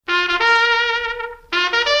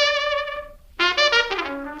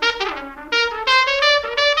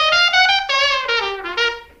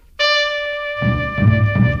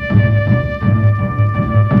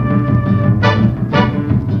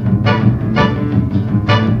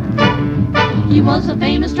He was a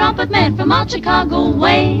famous trumpet man from out Chicago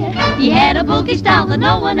way. He had a boogie style that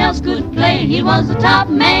no one else could play. He was the top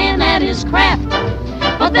man at his craft.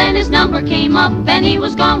 But then his number came up and he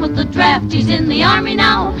was gone with the draft. He's in the army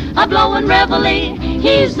now, a blowin' reveille.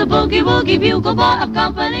 He's the boogie woogie bugle boy of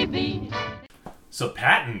Company B. So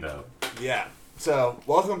Patton, though. Yeah. So,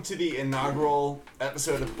 welcome to the inaugural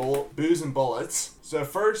episode of Booze and Bullets. So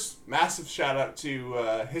first, massive shout out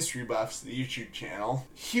to History Buffs, the YouTube channel.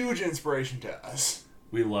 Huge inspiration to us.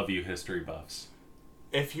 We love you, History Buffs.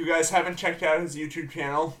 If you guys haven't checked out his YouTube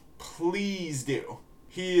channel, please do.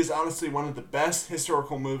 He is honestly one of the best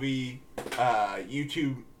historical movie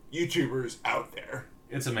YouTubers out there.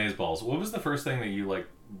 It's amazeballs. What was the first thing that you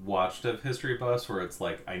watched of History Buffs where it's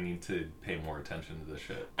like, I need to pay more attention to this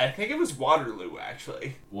shit? I think it was Waterloo,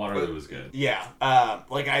 actually. Waterloo was good. Yeah. I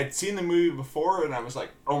had seen the movie before and I was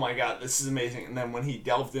like, oh my god, this is amazing. And then when he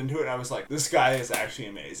delved into it, I was like, this guy is actually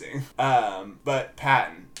amazing. But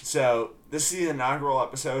Patton. So, this is the inaugural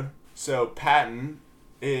episode. So, Patton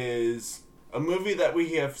is a movie that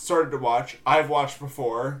we have started to watch. I've watched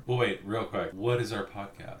before. Well, wait, real quick. What is our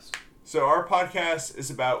podcast? So, our podcast is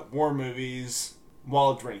about war movies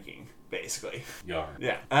while drinking, basically. Yar.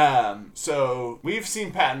 Yeah. So we've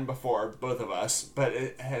seen Patton before, both of us, but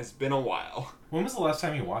it has been a while. When was the last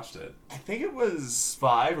time you watched it? I think it was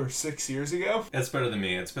 5 or 6 years ago. It's better than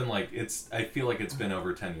me. It's been I feel like it's been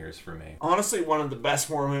over 10 years for me. Honestly, one of the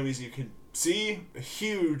best war movies you could see. A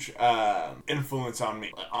huge influence on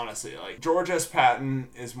me, honestly. George S. Patton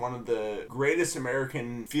is one of the greatest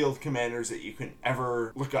American field commanders that you can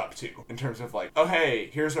ever look up to, in terms of oh hey,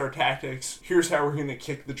 here's our tactics, here's how we're gonna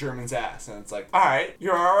kick the Germans' ass, and it's alright,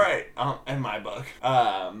 you're alright, in my book.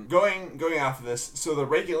 Going off of this, so the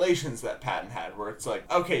regulations that Patton had, where it's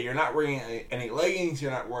okay, you're not wearing any leggings,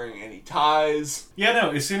 you're not wearing any ties. Yeah,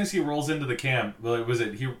 no, as soon as he rolls into the camp,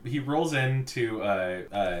 he rolls into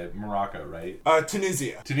Morocco, right?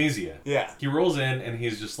 Tunisia. Yeah. He rolls in and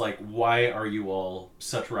he's just like, why are you all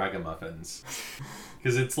such ragamuffins?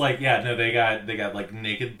 Because it's they got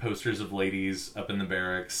naked posters of ladies up in the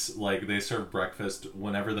barracks. They serve breakfast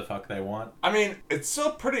whenever the fuck they want. I mean, it's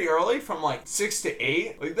still pretty early from 6 to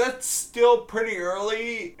 8. That's still pretty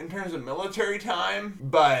early in terms of military time.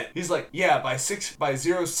 But he's by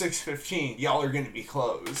 06:15, y'all are gonna be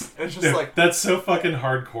closed. And it's just that's so fucking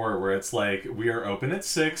hardcore. Where it's we are open at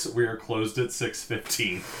 6, we are closed at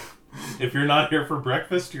 6:15. If you're not here for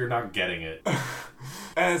breakfast, you're not getting it.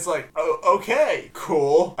 And it's oh, okay,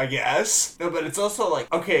 cool, I guess. No, but it's also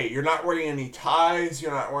okay, you're not wearing any ties,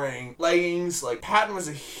 you're not wearing leggings. Patton was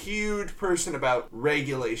a huge person about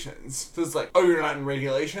regulations. So it's oh, you're not in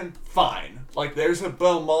regulation? Fine. There's a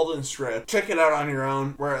Bill Malden strip. Check it out on your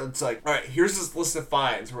own, where it's alright, here's this list of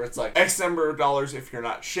fines, where it's X number of dollars if you're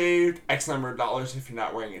not shaved, X number of dollars if you're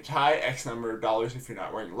not wearing a tie, X number of dollars if you're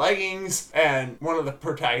not wearing leggings. And one of the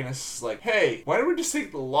protagonists is hey, why don't we just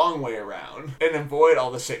take the long way around and avoid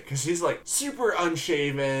all this shit? Because he's super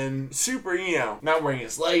unshaven, super, not wearing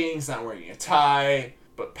his leggings, not wearing a tie.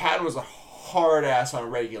 But Patton was a hard ass on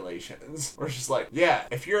regulations. We're just yeah,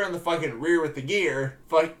 if you're in the fucking rear with the gear,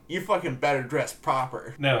 you fucking better dress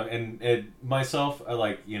proper. No, and myself,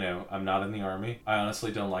 I'm not in the army. I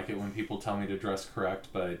honestly don't like it when people tell me to dress correct,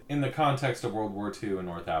 but in the context of World War II in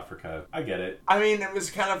North Africa, I get it. I mean, it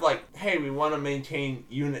was kind of hey, we want to maintain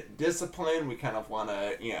unit discipline, we kind of want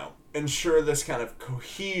to, ensure this kind of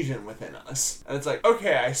cohesion within us. And it's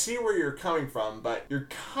okay, I see where you're coming from, but you're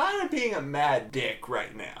kind of being a mad dick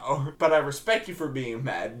right now. But I respect you for being a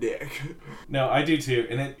mad dick. No, I do too.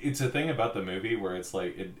 And it's a thing about the movie where it's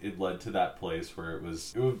it led to that place where it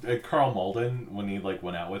was Carl Malden, when he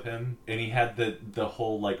went out with him, and he had the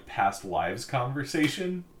whole past lives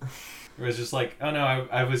conversation. It was just oh no,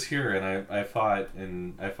 I was here and I fought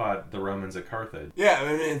the Romans at Carthage. Yeah,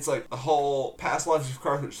 I mean, it's the whole past lives of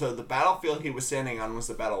Carthage. So the battlefield he was standing on was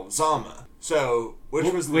the Battle of Zama. So,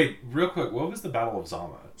 Wait, real quick, what was the Battle of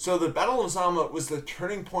Zama? So the Battle of Zama was the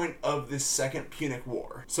turning point of the Second Punic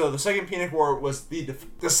War. So the Second Punic War was the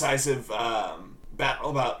decisive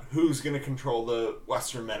battle about who's going to control the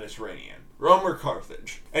Western Mediterranean. Rome or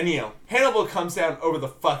Carthage. And, Hannibal comes down over the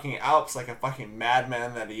fucking Alps like a fucking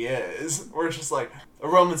madman that he is. Where it's just a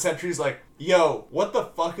Roman sentry's yo, what the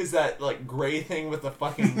fuck is that, gray thing with the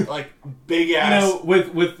fucking, big ass... No,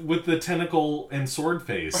 with the tentacle and sword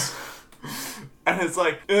face. And it's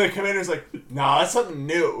the commander's nah, that's something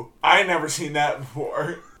new. I ain't never seen that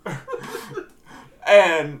before.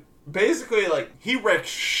 And basically, he wrecked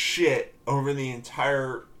shit over the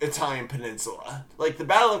entire Italian peninsula. The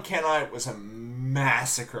Battle of Cannae was a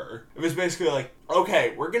massacre. It was basically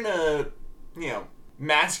okay, we're gonna,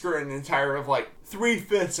 massacre an entire of like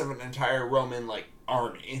 3/5 of an entire Roman like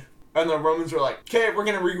army. And the Romans were like, okay, we're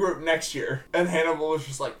gonna regroup next year. And Hannibal was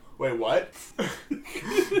just like, wait, what?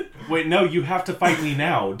 Wait, no, you have to fight me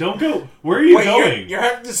now. Don't go. Where are you going? You're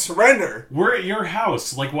having to surrender. We're at your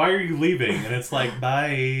house. Like, why are you leaving? And it's like,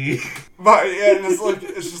 bye. But yeah, and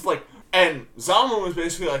it's just like, and Zalma was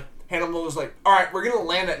basically like, Hannibal was like, alright, we're gonna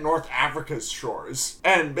land at North Africa's shores.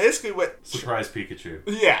 And basically what... Surprise Pikachu.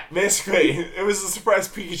 Yeah, basically. It was a surprise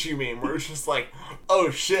Pikachu meme where it's just like,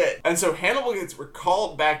 oh shit. And so Hannibal gets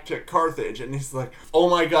recalled back to Carthage and he's like, oh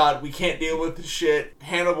my god, we can't deal with this shit.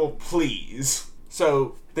 Hannibal, please.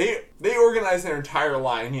 So they organize their entire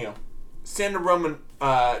line, you know, standard Roman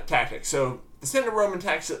tactics. So the standard Roman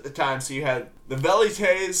tactics at the time, so you had the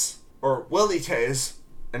velites, or velites,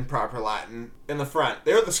 in proper Latin, in the front.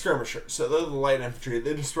 They're the skirmishers, so they're the light infantry.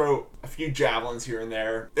 They just throw a few javelins here and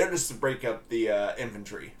there. They're just to break up the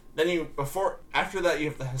infantry. Then after that you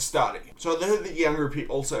have the hastati. So they're the younger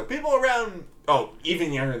people, so people around,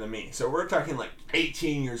 even younger than me. So we're talking like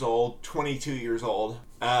 18 years old, 22 years old.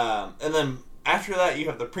 And then after that you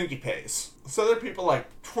have the principes. So they're people like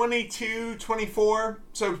 22, 24,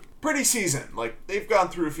 so pretty seasoned. Like, they've gone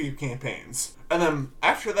through a few campaigns. And then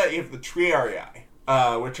after that you have the triarii.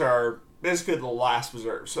 Which are basically the last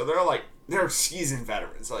reserves. So they're seasoned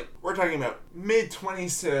veterans. Like, we're talking about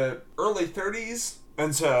mid-20s to early 30s.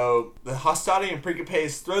 And so the hastati and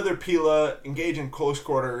principes throw their pila, engage in close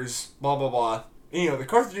quarters, blah, blah, blah. And, you know, the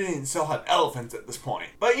Carthaginians still have elephants at this point.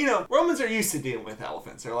 But, you know, Romans are used to dealing with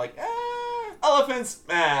elephants. They're like, elephants,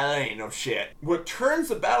 that ain't no shit. What turns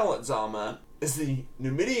the battle at Zalma is the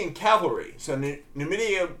Numidian cavalry. So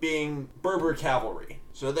Numidia being Berber cavalry.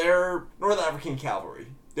 So they're North African cavalry.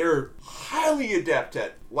 They're highly adept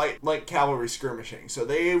at light cavalry skirmishing. So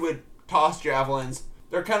they would toss javelins.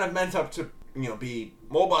 They're kind of meant up to, you know, be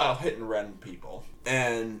mobile hit and run people.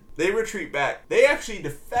 And they retreat back. They actually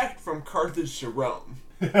defect from Carthage to Rome.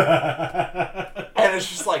 And it's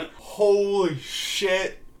just like, holy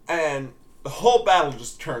shit. And the whole battle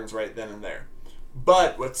just turns right then and there.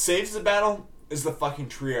 But what saves the battle is the fucking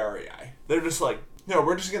triarii. They're just like, no,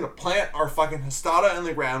 we're just going to plant our fucking hastata in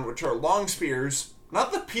the ground, which are long spears.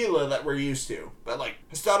 Not the pila that we're used to, but like,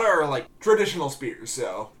 hastata are like traditional spears.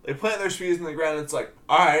 So they plant their spears in the ground and it's like,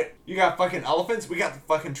 alright, you got fucking elephants, we got the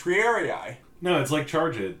fucking triarii. No, it's like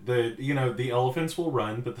charge it. The elephants will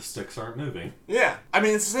run, but the sticks aren't moving. Yeah. I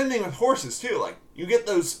mean, it's the same thing with horses too. Like, you get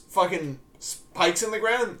those fucking spikes in the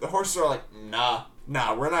ground, the horses are like, nah,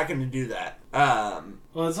 we're not going to do that.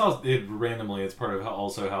 Well, it's part of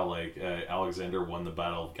how like Alexander won the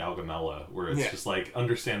Battle of Gaugamela, where it's just like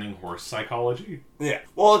understanding horse psychology. Yeah.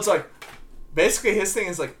 Well, it's like, basically his thing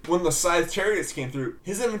is like, when the scythe chariots came through,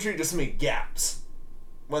 his infantry just made gaps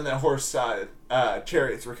when the horse scythe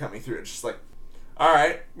chariots were coming through. It's just like,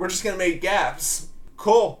 alright, we're just going to make gaps.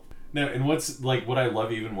 Cool. No, and what I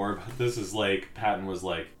love even more about this is, like, Patton was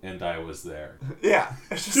like, and I was there. Yeah.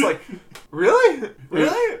 It's just like, really?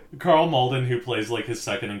 Really? Carl Malden, who plays, like, his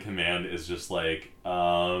second in command, is just like,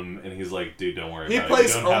 and he's like, dude, don't worry about it. He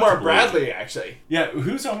plays Omar Bradley, actually. Yeah,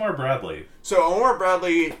 who's Omar Bradley? So, Omar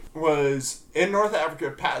Bradley was in North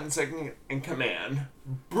Africa, Patton's second in command.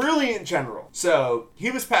 Brilliant general. So, he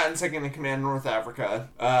was Patton's second in command in North Africa.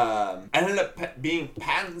 Ended up being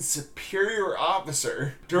Patton's superior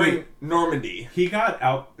officer during Normandy. He got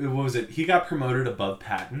out, what was it? He got promoted above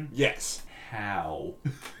Patton? Yes. How?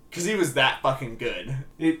 Because he was that fucking good.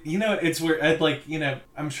 It's weird.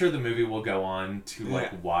 I'm sure the movie will go on to,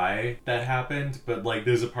 why that happened, but, like,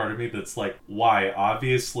 there's a part of me that's like, why?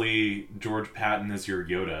 Obviously, George Patton is your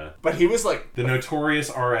Yoda. But he was, like... The notorious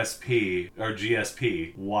RSP, or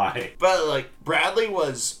GSP. Why? But, like, Bradley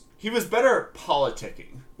was... He was better at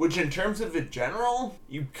politicking, which in terms of a general,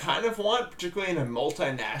 you kind of want, particularly in a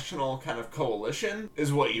multinational kind of coalition,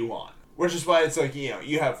 is what you want. Which is why it's like, you know,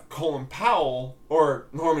 you have Colin Powell or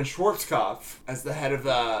Norman Schwarzkopf as the head of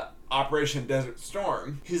the Operation Desert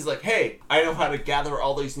Storm. He's like, hey, I know how to gather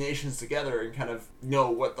all these nations together and kind of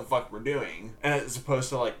know what the fuck we're doing. And as opposed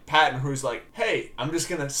to, like, Patton, who's like, hey, I'm just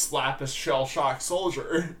gonna slap a shell-shocked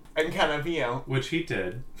soldier and kind of, you know... Which he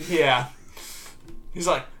did. Yeah. He's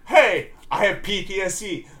like, hey, I have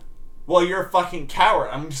PTSD. Well, you're a fucking coward.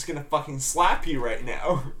 I'm just gonna fucking slap you right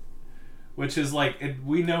now. Which is like,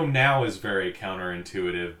 we know now is very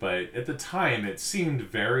counterintuitive, but at the time it seemed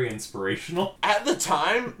very inspirational. At the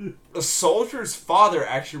time, a soldier's father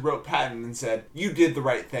actually wrote Patton and said, you did the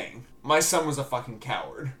right thing. My son was a fucking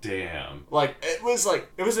coward. Damn. Like, it was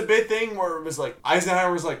a big thing where it was like,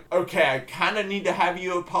 Eisenhower was like, okay, I kind of need to have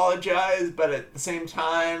you apologize, but at the same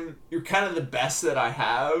time, you're kind of the best that I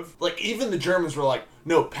have. Like, even the Germans were like,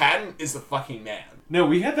 no, Patton is the fucking man. No,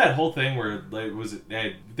 we had that whole thing where like,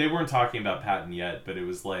 they weren't talking about Patton yet, but it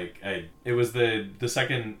was like it was the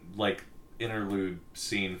second like interlude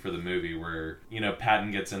scene for the movie where, you know,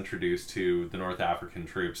 Patton gets introduced to the North African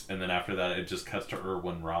troops, and then after that it just cuts to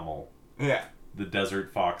Erwin Rommel. Yeah. The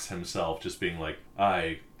Desert Fox himself just being like,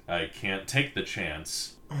 I can't take the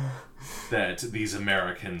chance that these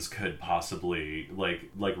Americans could possibly like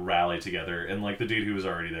rally together, and like the dude who was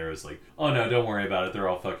already there was like, oh no, don't worry about it, they're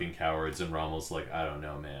all fucking cowards, and Rommel's like, I don't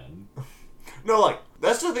know, man. No, like,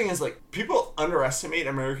 that's the thing is, like, people underestimate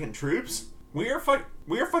American troops. We are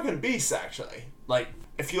fucking beasts, actually. Like,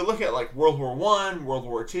 if you look at, like, World War I, World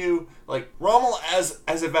War II, like, Rommel, as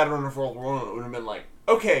a veteran of World War I, would have been like,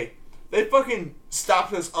 okay, they fucking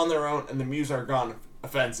stopped us on their own in the Meuse-Argonne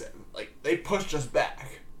offensive. Like, they pushed us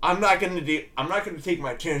back. I'm not gonna take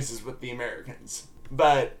my chances with the Americans.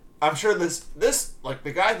 But I'm sure this, like,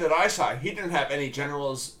 the guy that I saw, he didn't have any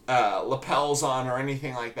general's lapels on or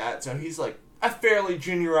anything like that, so he's, like, a fairly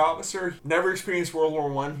junior officer, never experienced World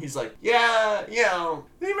War I. He's like, yeah, you know,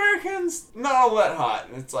 the Americans, not all that hot.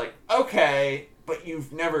 And it's like, okay, but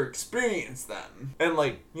you've never experienced them. And,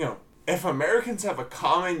 like, you know, if Americans have a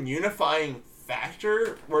common unifying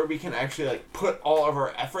factor where we can actually, like, put all of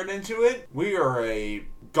our effort into it, we are a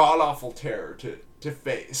god-awful terror to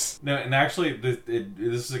face. No, and actually, this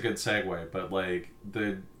is a good segue, but, like,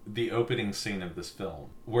 the opening scene of this film,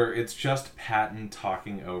 where it's just Patton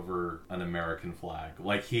talking over an American flag.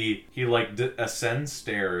 Like, he ascends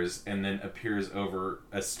stairs and then appears over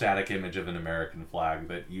a static image of an American flag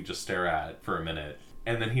that you just stare at for a minute.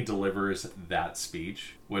 And then he delivers that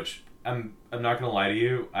speech, which I'm not gonna lie to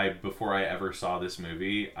you, before I ever saw this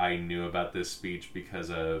movie, I knew about this speech because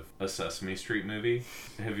of a Sesame Street movie.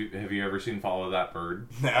 Have you ever seen Follow That Bird?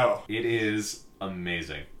 No. It is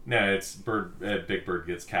amazing. No, it's Big Bird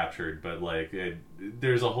gets captured, but like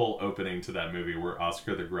there's a whole opening to that movie where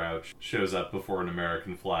Oscar the Grouch shows up before an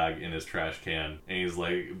American flag in his trash can, and he's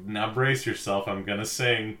like, "Now brace yourself, I'm gonna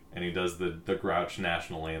sing," and he does the Grouch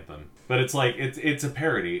national anthem. But it's like it's a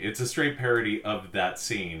parody. It's a straight parody of that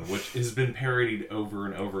scene, which has been parodied over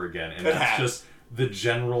and over again, and that's just the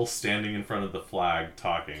general standing in front of the flag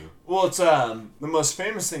talking. Well, it's the most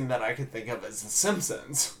famous thing that I could think of is The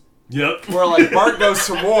Simpsons. Yep. Where, like, Bart goes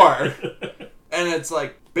to war, and it's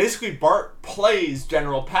like, basically Bart plays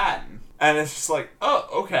General Patton, and it's just like, oh,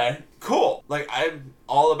 okay, cool. Like, I'm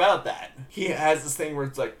all about that. He has this thing where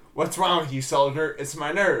it's like, what's wrong with you, soldier? It's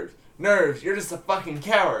my nerves. Nerves, you're just a fucking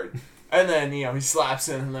coward. And then, you know, he slaps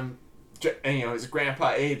him, and then, you know, his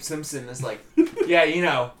grandpa Abe Simpson is like, yeah, you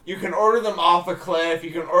know, you can order them off a cliff,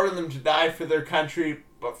 you can order them to die for their country,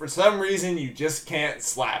 but for some reason you just can't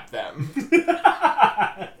slap them.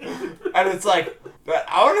 And it's like, that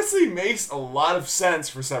honestly makes a lot of sense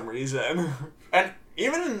for some reason. And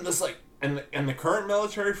even in this, like, in the current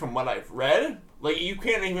military, from what I've read, like, you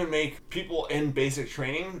can't even make people in basic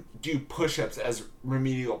training do push-ups as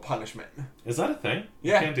remedial punishment. Is that a thing?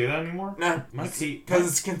 Yeah. You can't do that anymore? No, because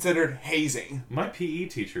it's considered hazing. My PE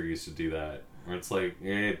teacher used to do that. Where it's like,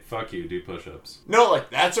 hey, fuck you, do push-ups. No,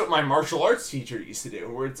 like, that's what my martial arts teacher used to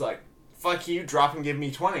do. Where it's like, fuck you, drop and give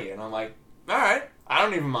me 20. And I'm like, alright, I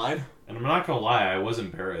don't even mind. And I'm not gonna lie, I was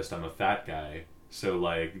embarrassed. I'm a fat guy. So,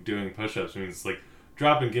 like, doing push-ups means, like,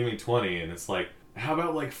 drop and give me 20. And it's like, how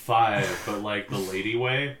about, like, 5, but, like, the lady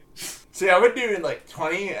way? See, I would do, like,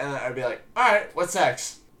 20, and I'd be like, alright, what's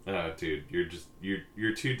next? Oh, dude,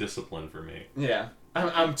 you're too disciplined for me. Yeah,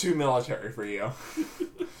 I'm too military for you.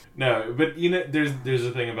 No, but you know, there's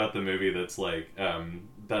a thing about the movie that's like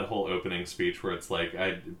that whole opening speech where it's like,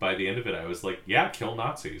 by the end of it, I was like, yeah, kill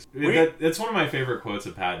Nazis. That's one of my favorite quotes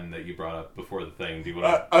of Patton that you brought up before the thing. Do you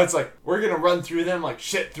want to? It's like, we're gonna run through them like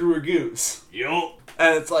shit through a goose. Yup.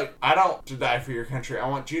 And it's like, I don't to die for your country. I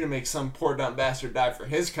want you to make some poor dumb bastard die for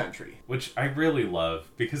his country. Which I really love,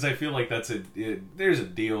 because I feel like there's a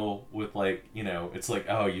deal with, like, you know, it's like,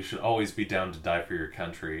 oh, you should always be down to die for your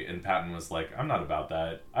country. And Patton was like, I'm not about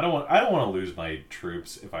that. I don't want to lose my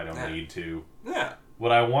troops if I don't need to. Yeah.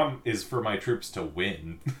 What I want is for my troops to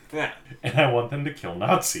win. Yeah. And I want them to kill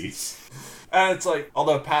Nazis. And it's like,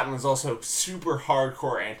 although Patton was also super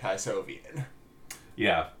hardcore anti-Soviet.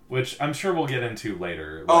 Yeah, which I'm sure we'll get into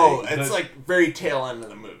later. It's like very tail end of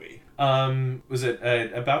the movie. Was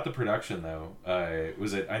it about the production though?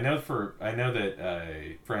 I know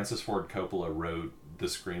that Francis Ford Coppola wrote the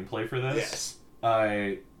screenplay for this.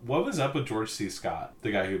 Yes. What was up with George C. Scott, the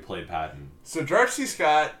guy who played Patton? So George C.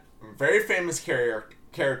 Scott, very famous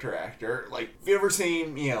character actor. Like, have you ever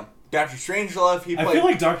seen, you know, Dr. Strangelove? I feel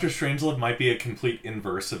like Dr. Strangelove might be a complete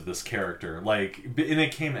inverse of this character. Like, and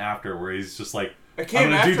it came after, where he's just like, I'm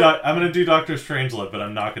gonna do Dr. Strangelove, but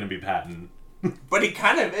I'm not gonna be Patton. But he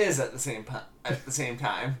kind of is at the same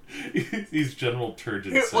time. He's General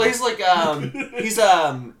Turgid. Well, he's like he's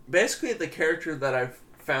basically the character that I've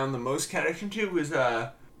found the most connection to is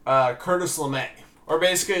Curtis LeMay. Or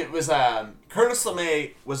basically it was Curtis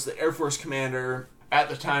LeMay was the Air Force commander at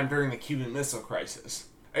the time during the Cuban Missile Crisis.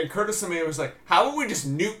 And Curtis LeMay was like, how about we just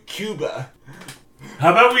nuke Cuba?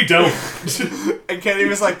 How about we don't? And Kennedy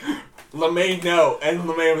was like, LeMay, no. And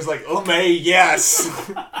LeMay was like, LeMay, yes.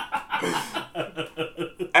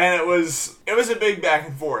 And it was a big back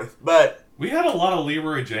and forth. But we had a lot of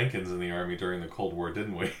Leroy Jenkins in the Army during the Cold War,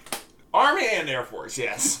 didn't we? Army and Air Force,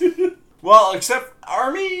 yes. Well, except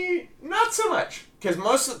Army, not so much.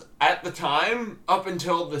 Because at the time, up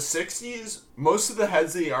until the 60s, most of the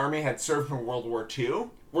heads of the Army had served in World War II.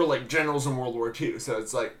 Were like generals in World War II. So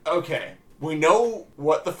it's like, okay, we know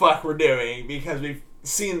what the fuck we're doing because we've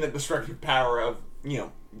seen the destructive power of,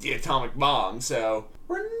 the atomic bomb. So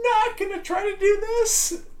we're not going to try to do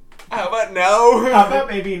this. How about no? How about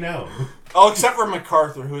maybe no? Oh, except for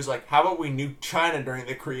MacArthur, who was like, how about we nuke China during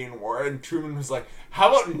the Korean War? And Truman was like,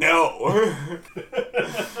 how about no?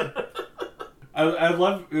 I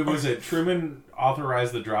love, was it Truman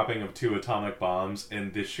authorized the dropping of 2 atomic bombs,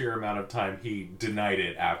 and the sheer amount of time he denied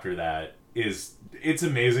it after that it's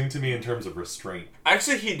amazing to me in terms of restraint.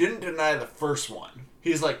 Actually, he didn't deny the first one.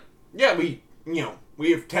 He's like, yeah, we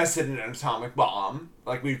have tested an atomic bomb.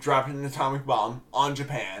 Like, we've dropped an atomic bomb on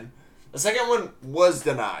Japan. The second one was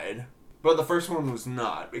denied, but the first one was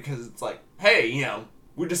not, because it's like, hey,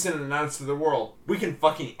 we just didn't announce to the world, we can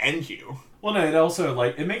fucking end you. Well, no, it also,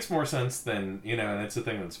 it makes more sense than, and it's a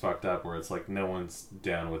thing that's fucked up, where it's like, no one's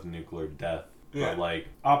down with nuclear death. Yeah. But,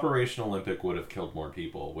 Operation Olympic would have killed more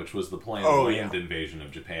people, which was the planned land invasion of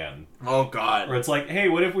Japan. Oh, God. Where it's like, hey,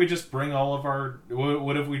 what if we just bring all of our...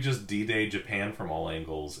 What if we just D-Day Japan from all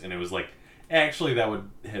angles? And it was like, actually, that would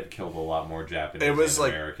have killed a lot more Japanese and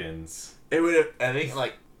Americans. It would have, I think,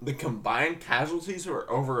 the combined casualties were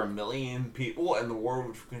over 1 million people, and the war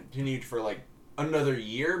would have continued for, another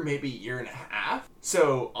year, maybe a year and a half.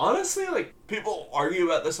 So, honestly, people argue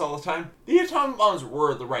about this all the time. The atomic bombs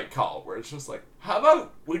were the right call, where it's just like, how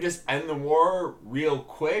about we just end the war real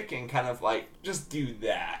quick and kind of, just do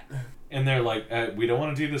that? And they're like, we don't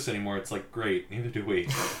want to do this anymore. It's like, great, neither do we.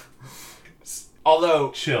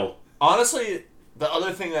 Although... Chill. Honestly, the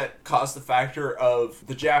other thing that caused the factor of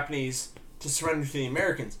the Japanese to surrender to the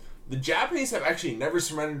Americans, the Japanese have actually never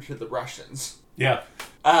surrendered to the Russians. Yeah.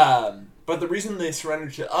 But the reason they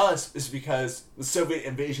surrendered to us is because the Soviet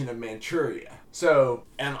invasion of Manchuria. So,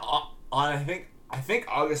 and on I think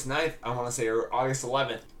August 9th, I want to say, or August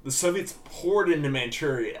 11th, the Soviets poured into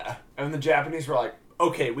Manchuria. And the Japanese were like,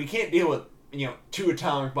 okay, we can't deal with, 2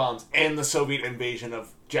 atomic bombs and the Soviet invasion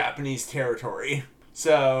of Japanese territory.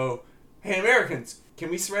 So, hey, Americans, can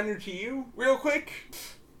we surrender to you real quick?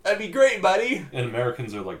 That'd be great, buddy. And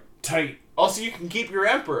Americans are like, tight. Also, you can keep your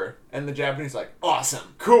emperor. And the Japanese like,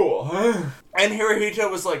 awesome, cool. And Hirohito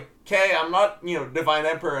was like, okay, I'm not, divine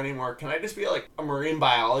emperor anymore. Can I just be a marine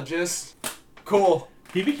biologist? Cool.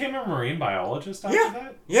 He became a marine biologist after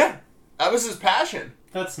that? Yeah. That was his passion.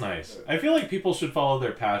 That's nice. I feel like people should follow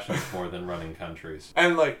their passions more than running countries.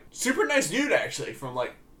 And, super nice dude, actually, from,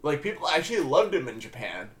 people actually loved him in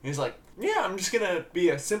Japan. He's like, yeah, I'm just gonna be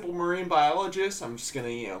a simple marine biologist. I'm just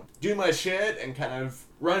gonna, do my shit and kind of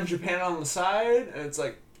run Japan on the side. And it's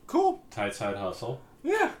like, cool. Tight side hustle.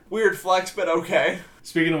 Yeah. Weird flex, but okay.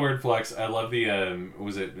 Speaking of weird flex, I love the,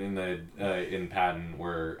 was it in Patton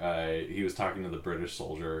where he was talking to the British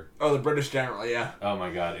soldier? Oh, the British general, yeah. Oh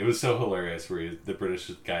my god. It was so hilarious where the British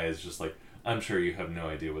guy is just like, I'm sure you have no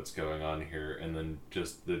idea what's going on here, and then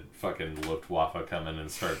just the fucking Luftwaffe come in and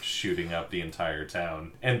start shooting up the entire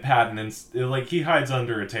town. And Patton, he hides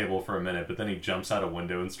under a table for a minute, but then he jumps out a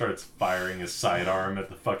window and starts firing his sidearm at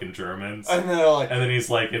the fucking Germans. And they're like... And then he's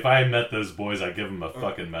like, if I met those boys, I'd give them a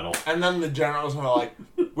fucking medal. And then the generals are like,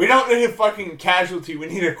 we don't need a fucking casualty, we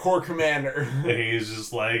need a corps commander. And he's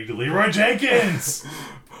just like, Leroy Jenkins!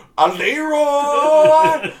 A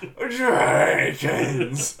Leroy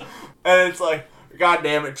Jenkins! And it's like, God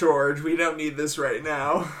damn it, George, we don't need this right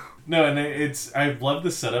now. No, and I love the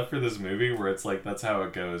setup for this movie where it's like, that's how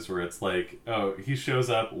it goes, where it's like, oh, he shows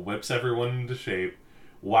up, whips everyone into shape,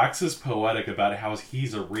 waxes poetic about how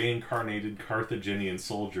he's a reincarnated Carthaginian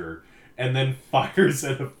soldier, and then fires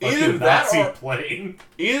at a fucking Nazi plane.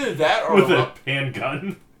 Either that or... with a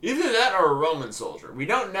handgun. Either that or a Roman soldier. We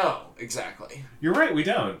don't know exactly. You're right, we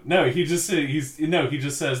don't. No, he just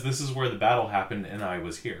says, this is where the battle happened, and I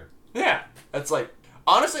was here. Yeah, that's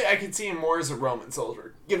honestly, I could see him more as a Roman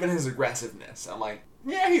soldier, given his aggressiveness. I'm like,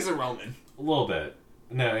 yeah, he's a Roman. A little bit.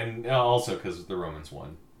 No, and also because the Romans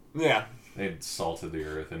won. Yeah. They'd salted the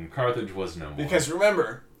earth, and Carthage was no more. Because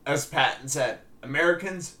remember, as Patton said,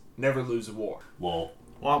 Americans never lose a war. Lol.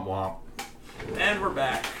 Womp womp. And we're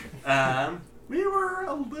back. We were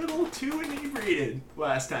a little too inebriated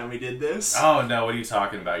last time we did this. Oh no, what are you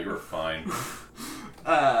talking about? You were fine.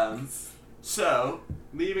 So,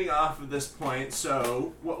 leaving off of this point,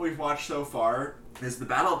 so what we've watched so far is the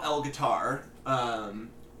Battle of El Guitar,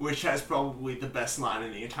 which has probably the best line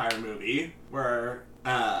in the entire movie, where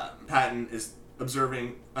Patton is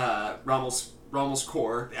observing Rommel's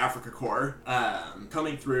Corps, the Africa Corps,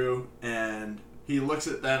 coming through, and he looks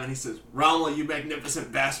at them and he says, "Rommel, you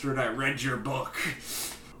magnificent bastard, I read your book."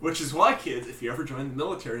 Which is why, kids, if you ever join the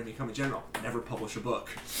military and become a general, never publish a book.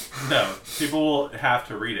 No, people will have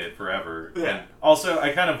to read it forever. Yeah. And also,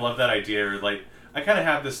 I kind of love that idea. Like, I kind of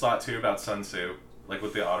have this thought too about Sun Tzu, like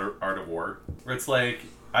with the Art of War, where it's like,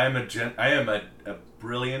 I am a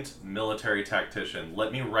brilliant military tactician.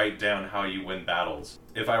 Let me write down how you win battles.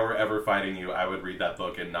 If I were ever fighting you, I would read that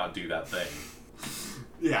book and not do that thing.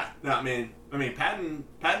 Yeah, no, I mean, Patton,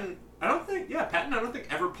 I don't think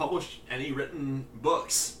ever published any written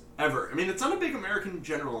books, ever. I mean, it's not a big American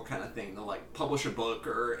general kind of thing to, like, publish a book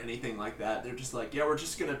or anything like that. They're just like, yeah, we're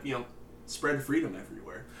just gonna, spread freedom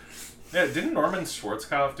everywhere. Yeah, didn't Norman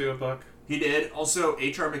Schwarzkopf do a book? He did. Also,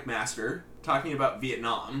 H.R. McMaster, talking about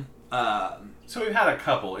Vietnam. So we've had a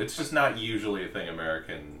couple. It's just not usually a thing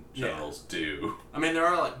American generals do. I mean, there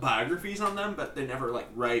are, like, biographies on them, but they never, like,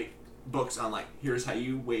 write books on, like, here's how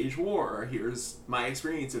you wage war, or here's my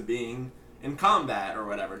experience of being in combat, or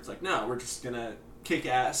whatever. It's like, no, we're just gonna kick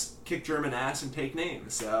German ass and take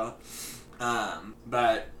names. So,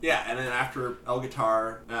 but yeah, and then after El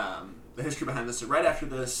Guitar, the history behind this, so right after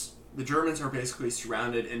this, the Germans are basically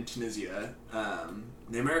surrounded in Tunisia.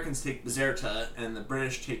 The Americans take Bizerta, and the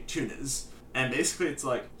British take Tunis. And basically it's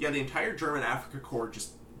like, yeah, the entire German Africa Corps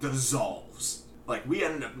just dissolves. Like, we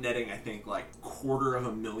ended up netting, I think, like,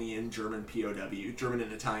 250,000 German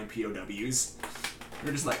and Italian POWs.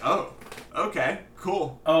 We're just like, oh, okay,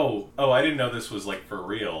 cool. Oh, I didn't know this was, like, for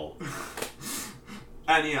real.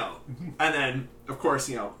 And, and then, of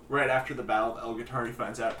course, right after the Battle of El Guitar, he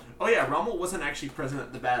finds out, oh yeah, Rommel wasn't actually present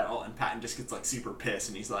at the battle, and Patton just gets, like, super pissed,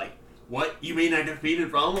 and he's like, what? You mean I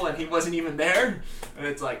defeated Rommel and he wasn't even there? And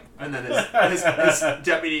it's like, and then his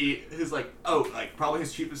deputy, who's like, probably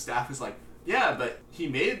his chief of staff is like, yeah, but he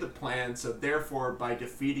made the plan, so therefore, by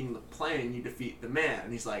defeating the plan, you defeat the man.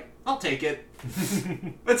 And he's like, I'll take it.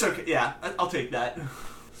 It's okay, yeah, I'll take that.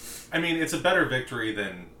 I mean, it's a better victory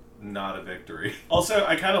than not a victory. Also,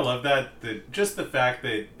 I kind of love that just the fact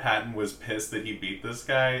that Patton was pissed that he beat this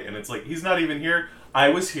guy, and it's like, he's not even here. I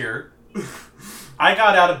was here. I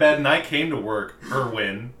got out of bed and I came to work,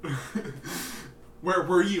 Erwin. Where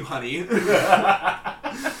were you, honey?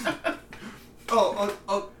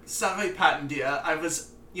 Oh, sorry, Patton dear. I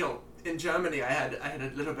was, in Germany. I had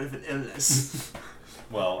a little bit of an illness.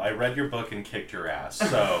 Well, I read your book and kicked your ass.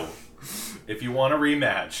 So, if you want a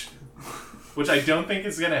rematch, which I don't think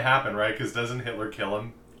is going to happen, right? Because doesn't Hitler kill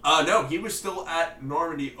him? No, he was still at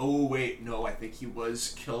Normandy. Oh wait, no, I think he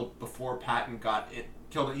was killed before Patton got it.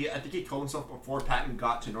 I think he killed himself before Patton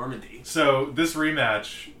got to Normandy. So this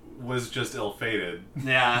rematch was just ill-fated.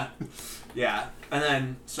 Yeah. And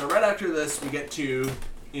then, so right after this, we get to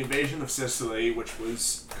the invasion of Sicily, which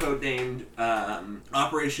was codenamed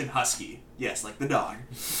Operation Husky. Yes, like the dog.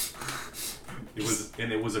 It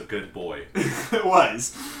was a good boy. It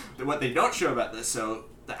was. What they don't show about this, so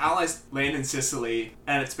the Allies land in Sicily,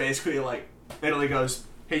 and it's basically like, Italy goes,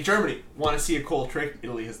 hey, Germany, want to see a cool trick?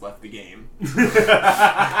 Italy has left the game.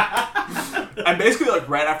 And basically, like,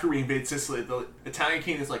 right after we invade Sicily, the Italian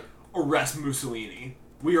king is like, arrest Mussolini.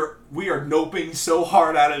 We are noping so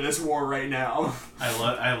hard out of this war right now.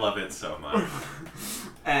 I love it so much.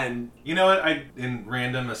 And you know what? In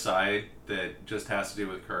random aside that just has to do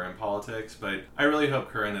with current politics, but I really hope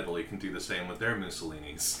current Italy can do the same with their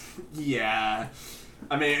Mussolinis. Yeah.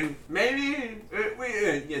 I mean, maybe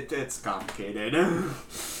it's complicated.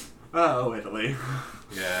 Oh, Italy.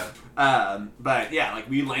 Yeah. But yeah, like,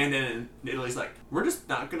 we land in and Italy's like, we're just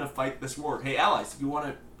not gonna fight this war. Hey, allies, you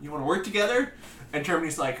wanna work together? And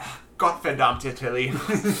Germany's like, Gottverdammt, Italy.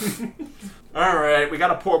 All right, we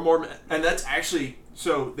gotta pour more. And that's actually,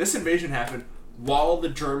 so this invasion happened while the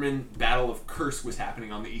German Battle of Kursk was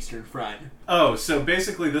happening on the Eastern Front. Oh, so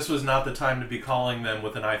basically this was not the time to be calling them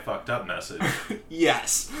with an I fucked up message.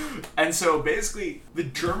 Yes. And so basically the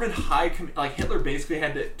German Hitler basically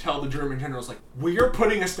had to tell the German generals, like, we are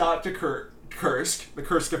putting a stop to Kursk, the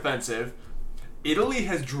Kursk offensive, Italy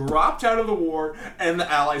has dropped out of the war and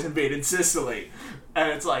the Allies invaded Sicily. And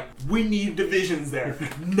it's like, we need divisions there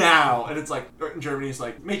now. And it's like, Germany's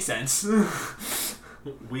like, makes sense.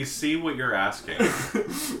 We see what you're asking.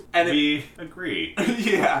 And we agree.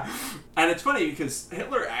 Yeah. And it's funny because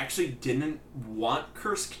Hitler actually didn't want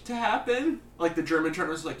Kursk to happen. Like, the German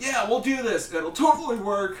journalists were like, yeah, we'll do this. It'll totally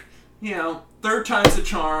work. You know, third time's the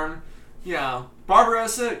charm. You know,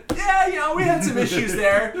 Barbarossa, yeah, you know, we had some issues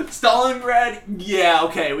there. Stalingrad, yeah,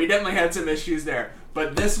 okay, we definitely had some issues there.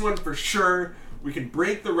 But this one, for sure, we can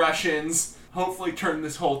break the Russians, hopefully turn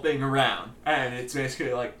this whole thing around. And it's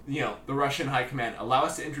basically like, you know, the Russian high command, allow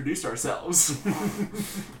us to introduce ourselves.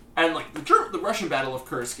 And, like, the Russian Battle of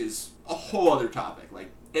Kursk is a whole other topic.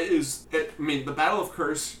 Like, I mean, the Battle of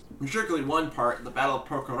Kursk, particularly one part, the Battle of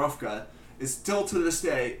Prokhorovka, is still to this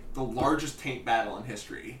day the largest tank battle in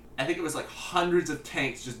history. I think it was like hundreds of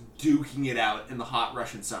tanks just duking it out in the hot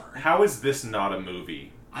Russian summer. How is this not a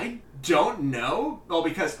movie? I don't know. Well,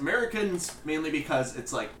 because Americans, mainly because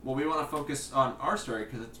it's like, well, we want to focus on our story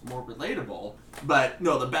because it's more relatable. But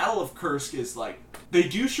no, the Battle of Kursk is like, they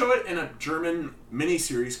do show it in a German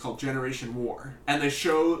miniseries called Generation War. And they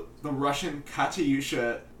show the Russian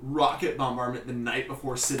Katyusha rocket bombardment the night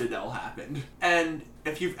before Citadel happened. And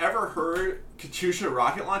if you've ever heard Katyusha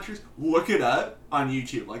rocket launchers, look it up on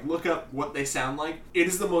YouTube. Like, look up what they sound like. It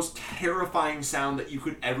is the most terrifying sound that you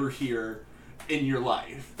could ever hear in your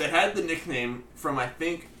life. That had the nickname from, I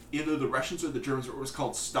think, either the Russians or the Germans, where it was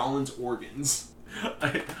called Stalin's organs.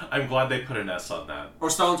 I'm glad they put an S on that. Or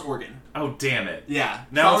Stalin's organ. Oh, damn it. Yeah.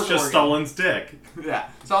 Now Stalin's it's just organ. Stalin's dick. Yeah.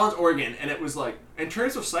 Stalin's organ. And it was like, in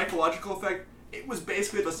terms of psychological effect, it was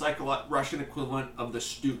basically the Russian equivalent of the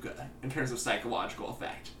Stuka in terms of psychological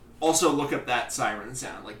effect. Also, look up that siren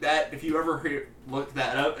sound. Like that, if you ever look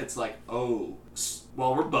that up, it's like, oh,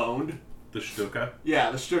 well, we're boned. The Stuka?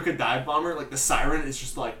 Yeah, the Stuka dive bomber. Like, the siren is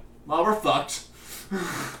just like, well, we're fucked.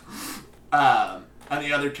 And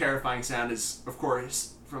the other terrifying sound is, of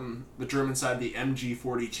course, from the German side, the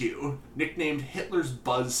MG42, nicknamed Hitler's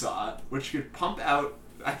buzzsaw, which could pump out,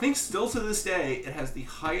 I think still to this day, it has the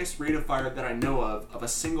highest rate of fire that I know of a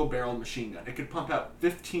single-barreled machine gun. It could pump out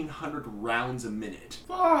 1,500 rounds a minute.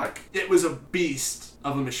 Fuck! It was a beast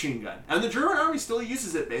of a machine gun. And the German army still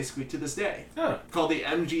uses it, basically, to this day. Huh. Called the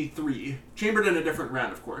MG3. Chambered in a different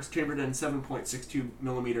round, of course. Chambered in 7.62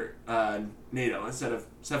 millimeter NATO instead of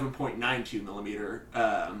 7.92 millimeter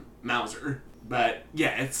Mauser. But,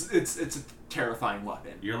 yeah, it's a terrifying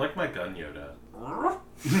weapon. You're like my gun Yoda.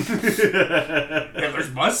 Hitler's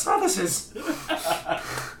buzzsaw, this is...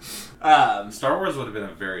 Star Wars would have been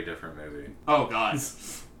a very different movie. Oh, God.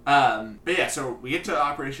 But yeah, so we get to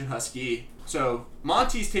Operation Husky. So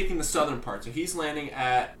Monty's taking the southern part. So he's landing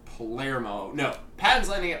at Palermo. No, Patton's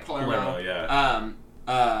landing at Palermo. Palermo, yeah.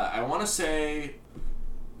 I want to say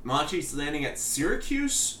Monty's landing at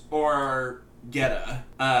Syracuse or Jeddah.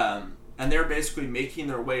 And they're basically making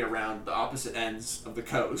their way around the opposite ends of the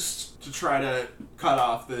coast to try to cut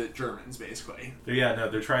off the Germans, basically. Yeah,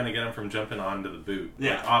 no, they're trying to get him from jumping onto the boot.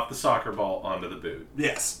 Yeah. Like, off the soccer ball onto the boot.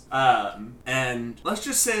 Yes. And let's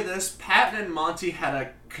just say this, Patton and Monty had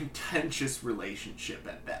a contentious relationship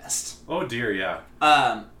at best. Oh dear, yeah.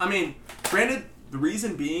 I mean, granted, the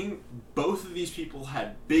reason being, both of these people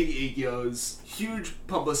had big egos, huge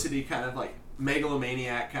publicity, kind of like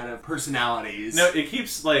megalomaniac kind of personalities. No, it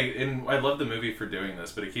keeps, like, and I love the movie for doing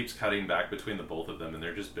this, but it keeps cutting back between the both of them, and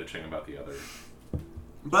they're just bitching about the other.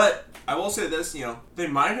 But I will say this, you know, they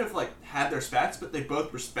might have, like, had their spats, but they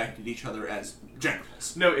both respected each other as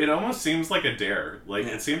generals. No, it almost seems like a dare. Like,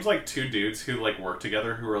 Yeah. It seems like two dudes who, like, work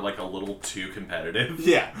together who are, like, a little too competitive.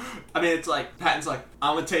 Yeah. I mean, it's like, Patton's like,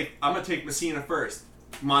 I'm gonna take Messina first.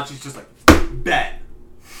 Monty's just like, bet.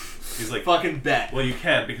 He's like, Fucking bet. well, you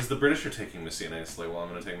can't, because the British are taking Messina. It's like, well, I'm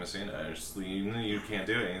going to take Messina. And it's like, you can't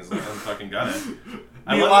do it. And he's like, I'm fucking gonna.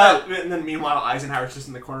 Meanwhile, Eisenhower's just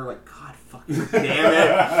in the corner like, God fucking damn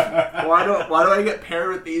it. Why do I get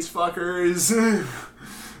paired with these fuckers?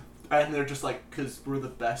 And they're just like, because we're the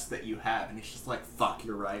best that you have. And he's just like, fuck,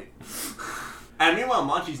 you're right. And meanwhile,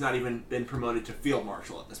 Monty's not even been promoted to field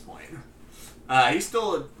marshal at this point. He's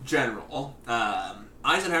still a general.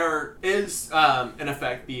 Eisenhower is, in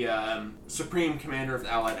effect, the supreme commander of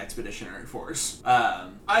the Allied Expeditionary Force.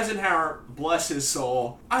 Eisenhower, bless his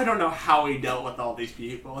soul, I don't know how he dealt with all these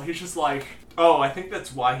people. He's just like, oh, I think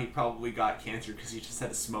that's why he probably got cancer, because he just had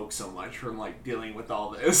to smoke so much from, like, dealing with all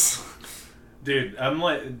this. Dude, I'm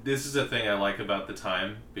like, this is a thing I like about the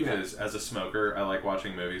time, because as a smoker, I like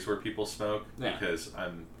watching movies where people smoke, because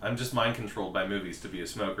I'm just mind controlled by movies to be a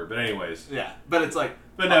smoker. But anyways. Yeah, but it's like...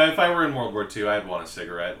 But no, if I were in World War II, I'd want a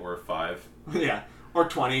cigarette or a 5. Yeah. Or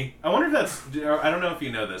 20. I wonder if that's... I don't know if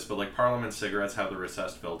you know this, but like Parliament cigarettes have the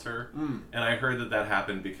recessed filter. And I heard that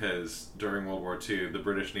happened because during World War II, the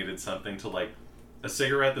British needed something to like... a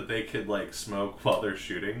cigarette that they could like smoke while they're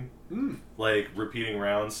shooting. Like repeating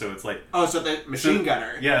rounds, so it's like... Oh, so the machine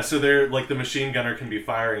gunner. Yeah, so they're like the machine gunner can be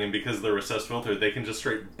firing, and because of the recessed filter, they can just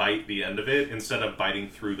straight bite the end of it instead of biting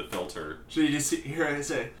through the filter. So you just hear it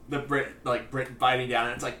say the Brit biting down,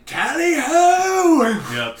 and it's like, Tally ho!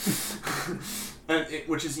 Yep.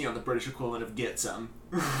 Which is, the British equivalent of get some.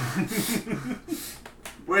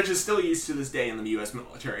 Which is still used to this day in the U.S.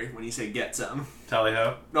 military when you say get some.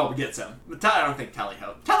 Tally-ho? No, get some. But I don't think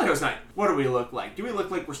tally-ho. Tally-ho's not... What do we look like? Do we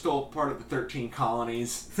look like we're still part of the 13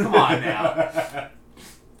 colonies? Come on now.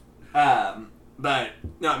 But,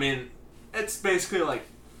 no, I mean, it's basically like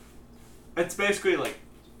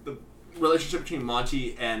the relationship between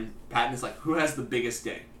Monty and Patton is like, who has the biggest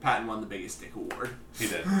dick? Patton won the biggest dick award. He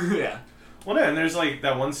did. Yeah. Well, no, and there's like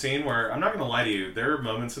that one scene where, I'm not going to lie to you, there are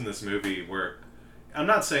moments in this movie where... I'm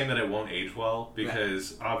not saying that it won't age well,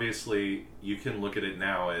 because obviously you can look at it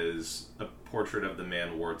now as a portrait of the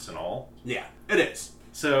man, warts and all. Yeah, it is.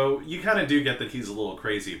 So you kind of do get that he's a little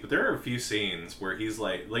crazy, but there are a few scenes where he's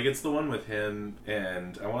like it's the one with him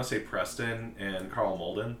and I want to say Preston and Carl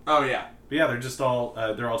Malden. Oh yeah. But yeah, they're just all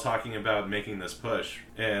they're all talking about making this push,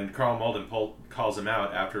 and Carl Malden calls him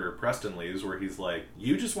out after Preston leaves, where he's like,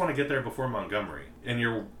 "You just want to get there before Montgomery, and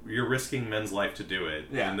you're risking men's life to do it."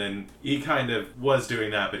 Yeah. And then he kind of was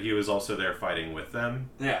doing that, but he was also there fighting with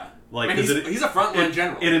them. Yeah. Like, he's a frontline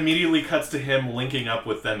general. It immediately cuts to him linking up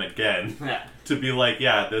with them again. Yeah. To be like,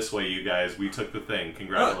 yeah, this way, you guys, we took the thing.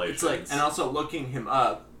 Congratulations. It's like, and also looking him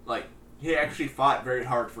up, like, he actually fought very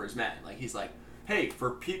hard for his men. Like, he's like, hey,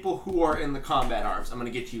 for people who are in the combat arms, I'm gonna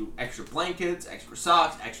get you extra blankets, extra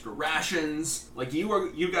socks, extra rations. Like,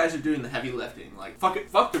 you guys are doing the heavy lifting. Like,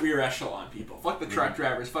 fuck the rear echelon people. Fuck the truck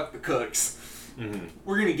drivers. Fuck the cooks. Mm-hmm.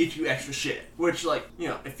 We're gonna get you extra shit. Which, like,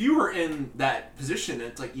 if you were in that position, and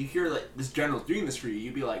it's like you hear like this general's doing this for you,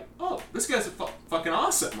 you'd be like, oh, this guy's fucking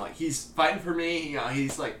awesome. Like, he's fighting for me.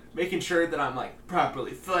 He's like making sure that I'm like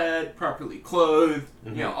properly fed, properly clothed.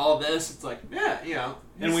 Mm-hmm. All this. It's like, yeah.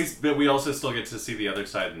 And we also still get to see the other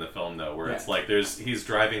side in the film though, where it's like he's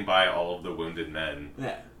driving by all of the wounded men.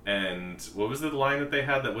 Yeah. And what was the line that they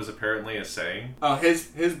had that was apparently a saying? Oh, his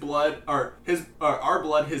blood, or our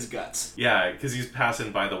blood, his guts. Yeah, because he's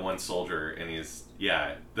passing by the one soldier, and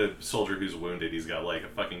the soldier who's wounded, he's got like a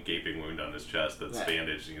fucking gaping wound on his chest that's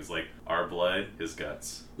bandaged, and he's like, our blood, his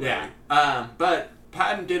guts. Yeah. But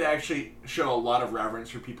Patton did actually show a lot of reverence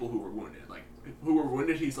for people who were wounded. Like, who were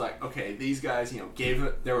wounded, he's like, okay, these guys, gave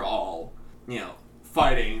it their all,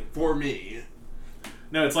 fighting for me.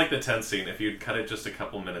 No, it's like the tent scene. If you'd cut it just a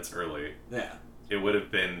couple minutes early, it would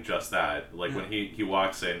have been just that. Like, when he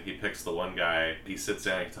walks in, he picks the one guy, he sits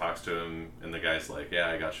down, he talks to him, and the guy's like, yeah,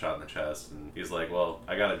 I got shot in the chest. And he's like, well,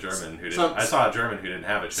 I got a German who didn't... I saw a German who didn't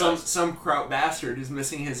have a chest. Some kraut bastard is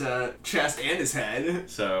missing his chest and his head.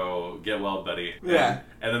 So, get well, buddy. Yeah.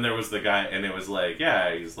 And then there was the guy, and it was like,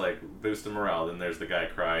 he's like, boosting morale. Then there's the guy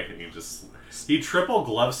crying, and he triple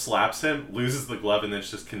glove slaps him, loses the glove, and then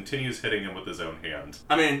just continues hitting him with his own hand.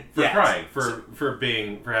 I mean, for crying, for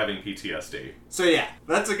having PTSD. So yeah,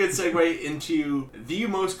 that's a good segue into the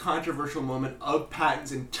most controversial moment of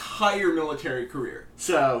Patton's entire military career.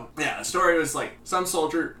 So yeah, the story was like, some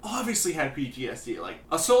soldier obviously had PTSD. Like,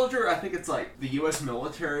 a soldier, I think it's like the U.S.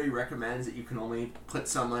 military recommends that you can only put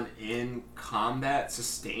someone in combat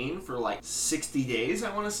sustain for like 60 days,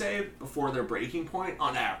 I want to say, before their breaking point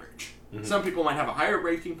on average. Mm-hmm. Some people might have a higher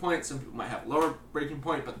breaking point, some people might have a lower breaking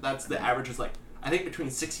point, but that's the average is like, I think between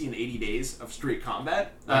 60 and 80 days of straight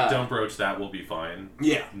combat. Don't broach that, will be fine.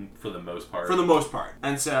 Yeah. For the most part. For the most part.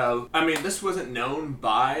 And so, I mean, this wasn't known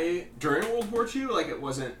during World War II, like, it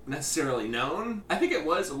wasn't necessarily known. I think it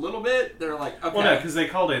was a little bit. They're like, okay. Well, no, because they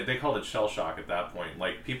called it shell shock at that point.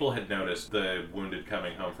 Like, people had noticed the wounded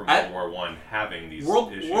coming home from World War I having these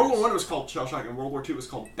issues. World War I was called shell shock, and World War II was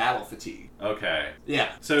called battle fatigue. Okay.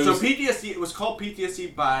 Yeah. So PTSD, it was called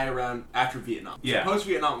PTSD by around after Vietnam. Yeah. So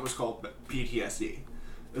post-Vietnam, it was called PTSD.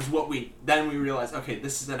 Is what we realized, okay,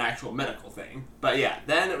 this is an actual medical thing. But yeah,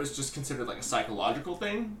 then it was just considered like a psychological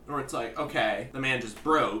thing, where it's like, okay, the man just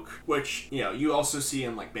broke, which, you also see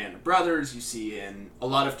in like Band of Brothers, you see in a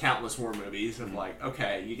lot of countless war movies of like,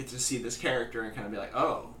 okay, you get to see this character and kind of be like,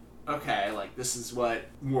 oh, okay, like, this is what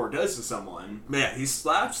war does to someone. But yeah, he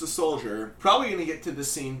slaps the soldier. Probably gonna get to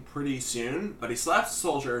this scene pretty soon, but he slaps the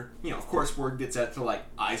soldier. You know, of course, word gets out to, like,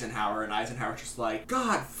 Eisenhower, and Eisenhower's just like,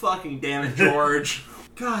 God fucking damn it, George.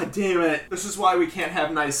 God damn it. This is why we can't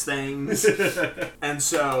have nice things. And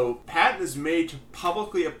so Patton is made to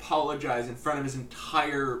publicly apologize in front of his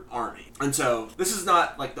entire army. And so this is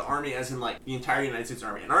not like the army as in like the entire United States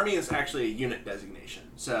Army. An army is actually a unit designation.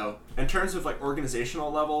 So in terms of like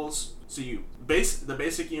organizational levels, so the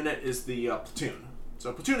basic unit is the platoon.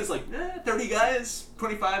 So platoon is like 30 guys,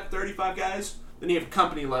 25, 35 guys. Then you have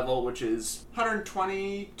company level, which is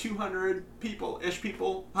 120, 200 people-ish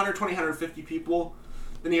people, 120, 150 people.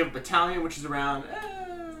 Then you have battalion, which is around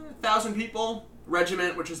 1,000 people.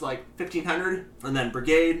 Regiment, which is like 1,500. And then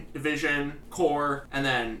brigade, division, corps, and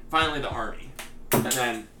then finally the army.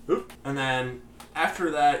 And then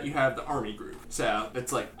after that, you have the army group. So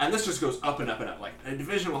it's like, and this just goes up and up and up. Like a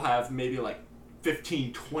division will have maybe like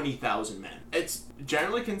 15,000, 20,000 men. It's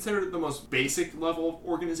generally considered the most basic level of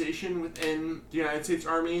organization within the United States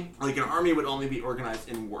Army. Like an army would only be organized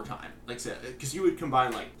in wartime. Like I said, because you would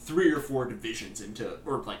combine like 3 or 4 divisions into,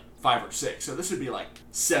 or like 5 or 6. So this would be like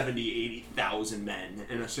 70,000, 80,000 men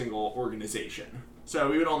in a single organization. So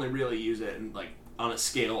we would only really use it in like on a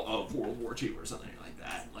scale of World War II or something like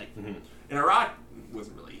that. Like in Iraq,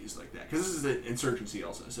 wasn't really used like that because this is an insurgency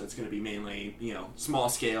also, so it's going to be mainly, you know, small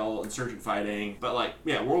scale insurgent fighting. But like,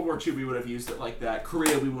 yeah, World War II we would have used it like that.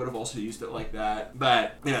 Korea we would have also used it like that.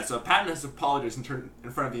 But yeah, so Patton has apologized in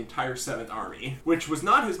front of the entire 7th Army, which was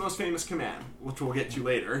not his most famous command, which we'll get to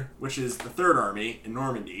later, which is the 3rd Army in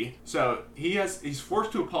Normandy. So he's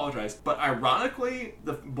forced to apologize, but ironically,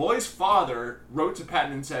 the boy's father wrote to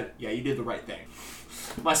Patton and said, "Yeah, you did the right thing.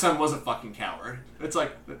 My son was a fucking coward." It's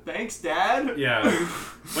like, thanks, Dad. Yeah.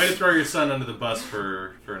 Way to throw your son under the bus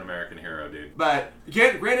for an American hero, dude. But,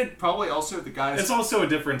 granted, probably also the guys... It's also a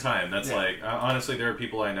different time. That's like, honestly, there are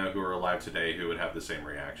people I know who are alive today who would have the same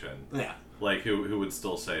reaction. Yeah. Like, who would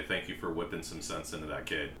still say, thank you for whipping some sense into that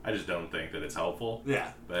kid. I just don't think that it's helpful.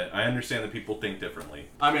 Yeah. But I understand that people think differently.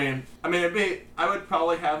 I mean, I would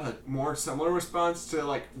probably have a more similar response to,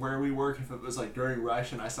 like, where we work if it was, like, during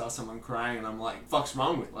Rush and I saw someone crying and I'm like, fuck's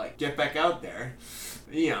wrong with, like, get back out there.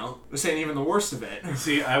 You know, this ain't even the worst of it.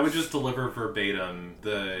 See, I would just deliver verbatim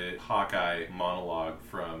the Hawkeye monologue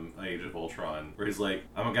from Age of Ultron, where he's like,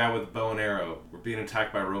 I'm a guy with a bow and arrow. We're being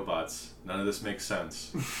attacked by robots. None of this makes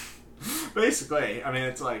sense. Basically, I mean,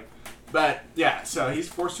 it's like, but yeah, so he's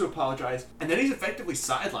forced to apologize, and then he's effectively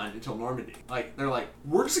sidelined until Normandy. Like, they're like,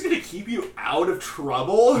 we're just gonna keep you out of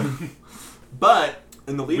trouble, but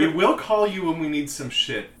in the lead we will call you when we need some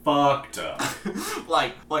shit fucked up.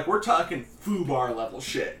 like we're talking FUBAR level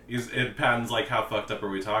shit. Patton's like, how fucked up are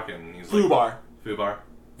we talking? He's FUBAR. Like, FUBAR?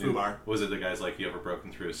 FUBAR. Was it the guy's like, you ever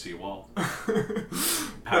broken through a seawall?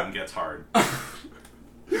 Patton gets hard.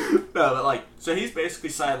 No, but like, so he's basically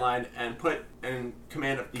sidelined and put in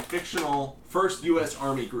command of the fictional 1st U.S.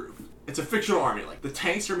 Army Group. It's a fictional army. Like, the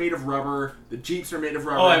tanks are made of rubber, the jeeps are made of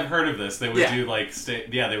rubber. Oh, I've heard of this. They would do like,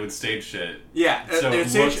 they would stage shit. Yeah. So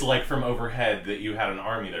it looked like from overhead that you had an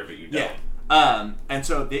army there, but you don't. Yeah. And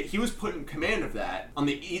so he was put in command of that on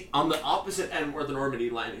the opposite end where the Normandy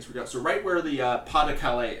landings were going. So right where the Pas de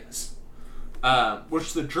Calais is,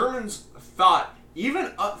 which the Germans thought,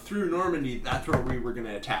 even up through Normandy, that's where we were going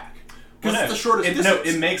to attack. Because it's the shortest distance.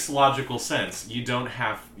 No, it makes logical sense. You don't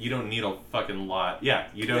need a fucking lot. Yeah,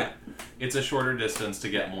 you don't. Yeah. It's a shorter distance to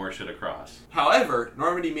get more shit across. However,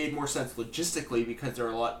 Normandy made more sense logistically because there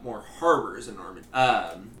are a lot more harbors in Normandy.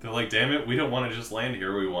 They're like, damn it, we don't want to just land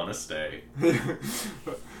here. We want to stay.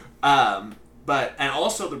 And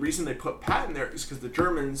also the reason they put Patton there is because the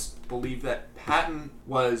Germans believed that Patton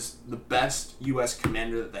was the best U.S.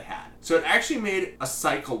 commander that they had. So it actually made a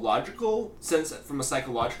psychological sense from a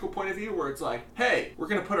psychological point of view where it's like, hey, we're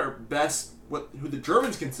going to put our best, who the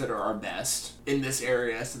Germans consider our best in this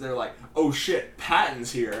area. So they're like, oh shit,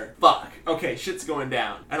 Patton's here. Fuck. Okay, shit's going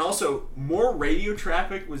down. And also, more radio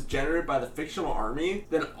traffic was generated by the fictional army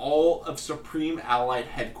than all of Supreme Allied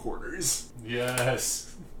headquarters. Yes.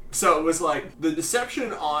 So it was like, the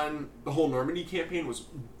deception on the whole Normandy campaign was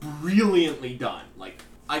brilliantly done. Like,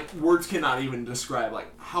 words cannot even describe, like,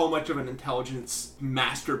 how much of an intelligence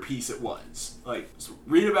masterpiece it was. Like, so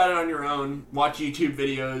read about it on your own, watch YouTube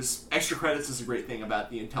videos. Extra credits is a great thing about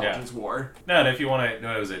the intelligence war. No, and if you want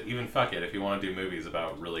to, even fuck it, if you want to do movies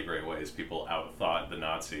about really great ways people outthought the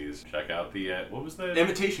Nazis, check out the, what was the?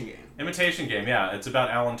 Imitation Game. Imitation Game, yeah. It's about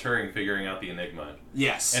Alan Turing figuring out the Enigma.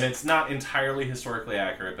 Yes. And it's not entirely historically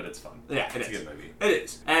accurate, but it's fun. Yeah, it's a good movie. It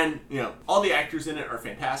is. And, all the actors in it are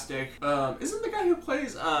fantastic. Isn't the guy who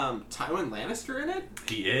plays Tywin Lannister in it?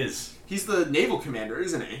 He is. He's the naval commander,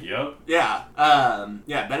 isn't he? Yep. Yeah.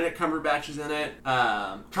 Benedict Cumberbatch is in it.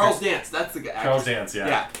 Charles Dance, that's the guy. Charles Dance, yeah.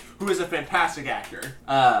 Yeah, who is a fantastic actor.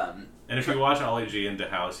 And if you watch Ollie G into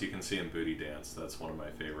House, you can see him booty dance. That's one of my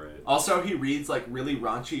favorite. Also, he reads like really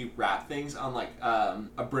raunchy rap things on like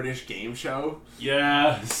a British game show.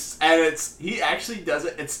 Yes. And he actually does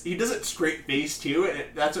it. He does it straight face too, and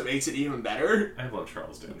that's what makes it even better. I love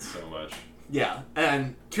Charles Dance so much. Yeah,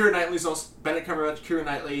 and Keira Knightley's also Benedict Cumberbatch. Keira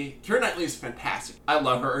Knightley is fantastic. I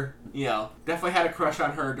love her. You know, definitely had a crush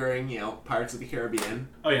on her during Pirates of the Caribbean.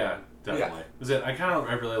 Oh yeah. Definitely. Yeah. Was it?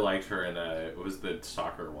 I really liked her in what was the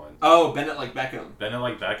soccer one? Oh, Bennett Like Beckham. Bennett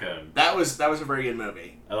Like Beckham. That was a very good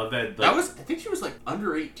movie. I love that. I think she was like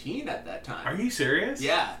under 18 at that time. Are you serious?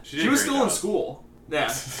 Yeah. She was still in school.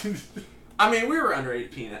 Yeah. I mean, we were under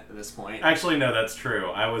 18 at this point. Actually, no, that's true.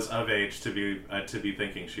 I was of age to be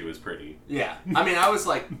thinking she was pretty. Yeah. I mean, I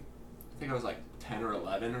think I was like 10 or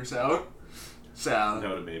 11 or so. So that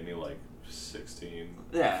would have made me like 16.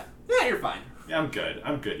 Yeah. Yeah, you're fine. Yeah, I'm good.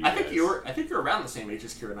 I think you're around the same age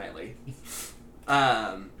as Keira Knightley.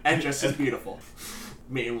 And just as beautiful.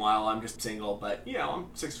 Meanwhile, I'm just single, but I'm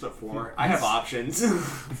 6'4". I have options.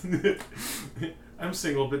 I'm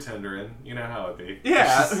single but tendering. You know how it be.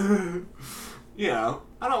 Yeah.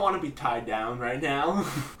 I don't want to be tied down right now.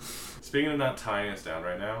 Speaking of not tying us down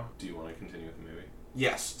right now, do you want to continue with the movie?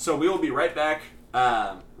 Yes. So we will be right back.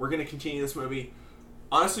 We're going to continue this movie.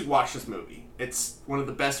 Honestly, watch this movie. It's one of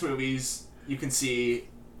the best movies you can see.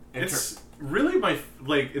 It's really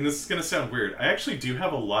and this is going to sound weird, I actually do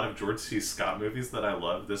have a lot of George C. Scott movies that I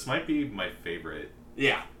love. This might be my favorite.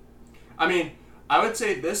 Yeah. I mean, I would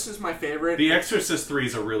say this is my favorite. The Exorcist 3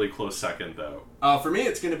 is a really close second, though. For me,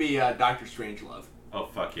 it's going to be Dr. Strangelove. Oh,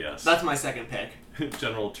 fuck yes. That's my second pick.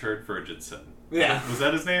 General Turd Virginson. Yeah. Was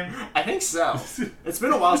that his name? I think so. It's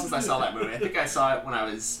been a while since I saw that movie. I think I saw it when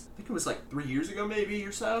it was like 3 years ago maybe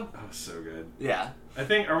or so. Oh, so good. Yeah. Are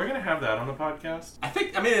we going to have that on the podcast? I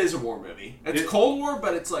mean, it is a war movie. It's Cold War,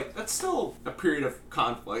 but it's like, that's still a period of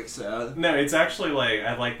conflict, so. No, it's actually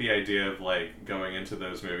I like the idea of going into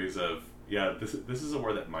those movies of, yeah, this is a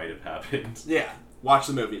war that might have happened. Yeah. Watch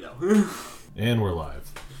the movie though. And we're live.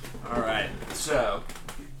 Alright, so.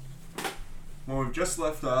 When we've just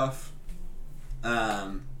left off,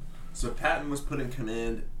 so Patton was put in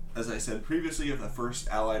command, as I said previously, of the first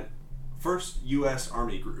U.S.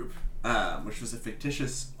 Army group, which was a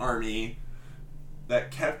fictitious army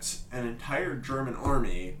that kept an entire German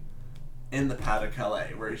army in the Pas de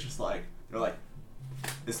Calais, where he's just they're like,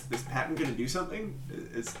 is Patton gonna do something?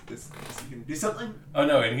 Is he gonna do something? Oh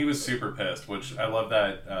no, and he was super pissed, which I love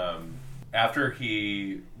that, after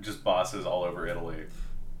he just bosses all over Italy.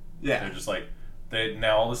 Yeah. They're just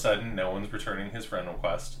now all of a sudden, no one's returning his friend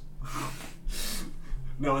request.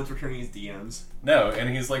 No one's returning his DMs. No, and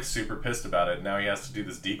he's super pissed about it. Now he has to do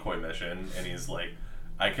this decoy mission, and he's like,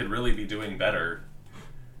 I could really be doing better.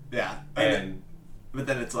 Yeah. But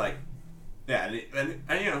then it's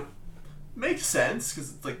and makes sense,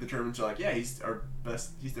 because it's the Germans are yeah, he's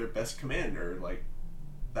their best commander.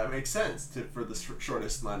 That makes sense for the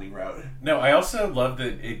shortest landing route. No, I also love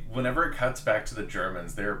that whenever it cuts back to the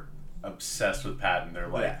Germans, they're obsessed with Patton.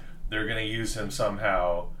 They're they're gonna use him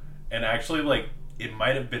somehow, and actually it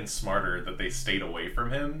might have been smarter that they stayed away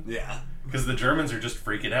from him. Yeah, because the Germans are just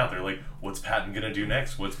freaking out. They're like, what's Patton gonna do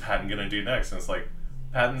next? What's Patton gonna do next? And it's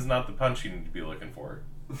Patton's not the punch you need to be looking for.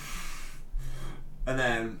 And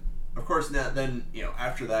then of course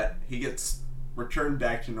after that he gets returned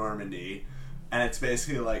back to Normandy, and it's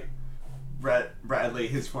basically Bradley,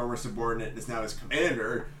 his former subordinate, is now his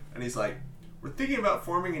commander, and he's like, we're thinking about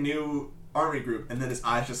forming a new army group, and then his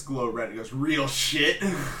eyes just glow red and he goes, real shit.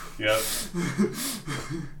 Yep.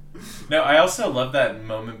 No, I also love that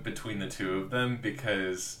moment between the two of them,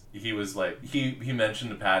 because he was he mentioned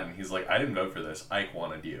to Patton, he's like, I didn't vote for this, Ike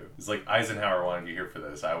wanted you. He's like, Eisenhower wanted you here for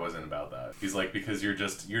this, I wasn't about that. He's like, because you're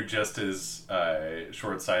just as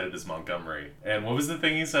short-sighted as Montgomery. And what was the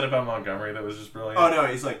thing he said about Montgomery that was just brilliant? Oh no,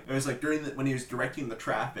 he's it was during when he was directing the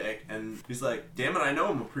traffic, and he's like, damn it, I know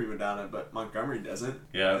I'm a prima donna, but Montgomery doesn't.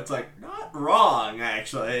 Yeah. It's not wrong,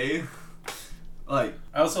 actually. I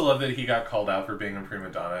also love that he got called out for being a prima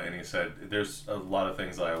donna, and he said, there's a lot of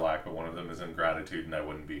things that I lack, but one of them is ingratitude, and I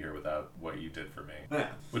wouldn't be here without what you did for me. Yeah.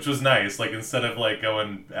 Which was nice. Instead of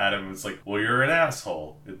going at him, it's well, you're an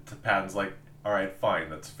asshole. Patton's alright, fine,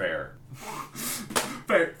 that's fair.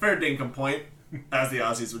 fair dinkum point, as the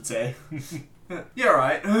Aussies would say. Yeah,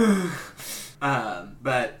 alright.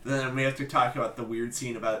 But then we have to talk about the weird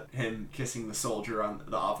scene about him kissing the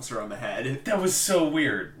officer on the head. That was so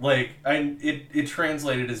weird. Like, it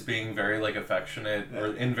translated as being very, like, affectionate,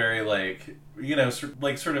 or in very, like, you know,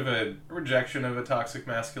 sort of a rejection of a toxic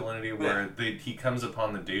masculinity, where he comes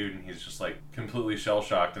upon the dude and he's just, like, completely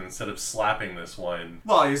shell-shocked, and instead of slapping this one...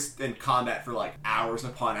 Well, he's in combat for, like, hours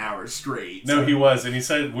upon hours straight. No, he was, and he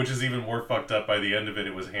said, which is even more fucked up, by the end of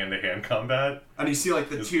it was hand-to-hand combat. And you see, like,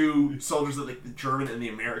 the two soldiers, like, the German and the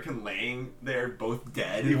American laying there, both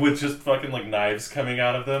dead. With just fucking, like, knives coming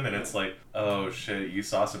out of them, and it's like, oh, shit, you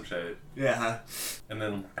saw some shit. Yeah. And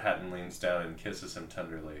then Patton leans down and kisses him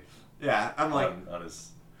tenderly. Yeah, I'm like... On his...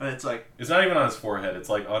 And it's like... It's not even on his forehead, it's,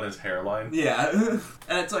 like, on his hairline. Yeah.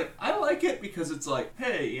 And it's like, I like it because it's like,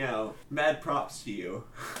 hey, you know, mad props to you.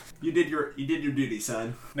 You did your duty,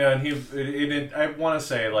 son. No, and I want to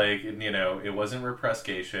say, like, you know, it wasn't repressed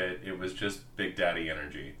gay shit, it was just Big Daddy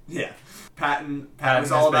energy. Yeah. Patton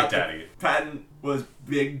was all about Big Daddy. Patton was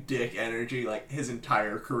big dick energy, like, his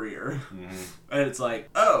entire career. Mm-hmm. And it's like,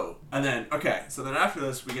 oh. And then, okay, so then after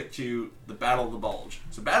this, we get to the Battle of the Bulge.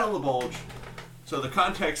 So Battle of the Bulge... So the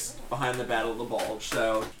context behind the Battle of the Bulge.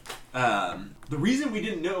 So the reason we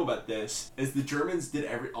didn't know about this is the Germans did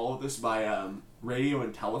all of this by radio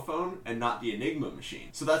and telephone and not the Enigma machine.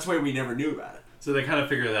 So that's why we never knew about it. So they kind of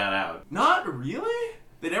figured that out. Not really.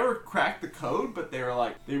 They never cracked the code, but they were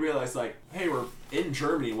like, they realized like, hey, we're in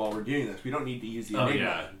Germany while we're doing this. We don't need to use the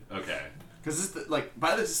Enigma. Oh yeah, okay. Because like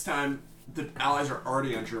by this time, the Allies are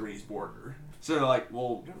already on Germany's border. So they're like,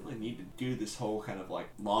 well, we don't really need to do this whole kind of like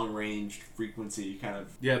long-range frequency kind of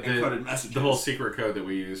encoded messages. The whole secret code that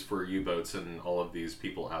we use for U-boats and all of these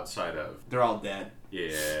people outside of. They're all dead.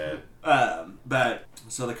 Yeah. But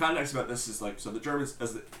so the context about this is like, so the Germans,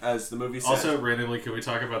 as the movie says. Also, randomly, can we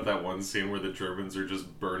talk about that one scene where the Germans are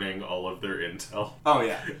just burning all of their intel? Oh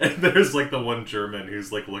yeah. And there's like the one German who's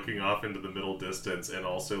like looking off into the middle distance, and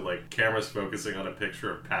also like cameras focusing on a picture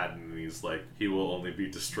of Patton, and he's like, he will only be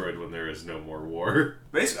destroyed when there is no more war.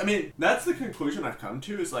 Basically, I mean, that's the conclusion I've come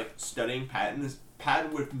to, is like studying Patton is.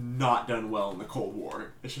 Patton would have not done well in the Cold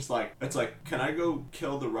War. It's just like, can I go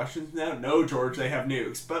kill the Russians now? No, George, they have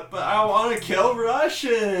nukes. But I want to kill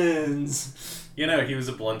Russians. You know, he was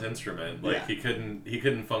a blunt instrument. Like, he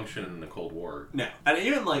couldn't function in the Cold War. No. And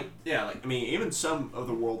even even some of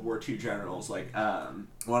the World War II generals, like,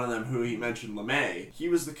 one of them who he mentioned, LeMay, he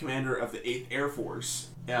was the commander of the 8th Air Force.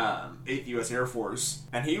 8th U.S. Air Force,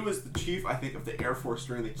 and he was the chief, I think, of the Air Force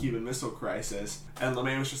during the Cuban Missile Crisis, and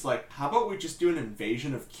LeMay was just like, how about we just do an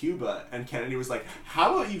invasion of Cuba? And Kennedy was like,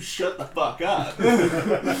 how about you shut the fuck up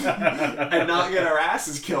and not get our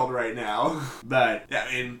asses killed right now? But,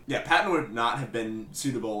 Patton would not have been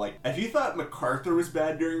suitable. Like, if you thought MacArthur was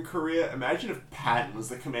bad during Korea, imagine if Patton was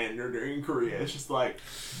the commander during Korea. It's just like...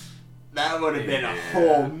 That would have been a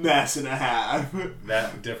whole mess and a half.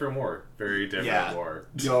 That different war. Very different war.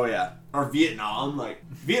 Oh, yeah. Or Vietnam. Like,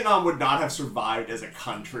 Vietnam would not have survived as a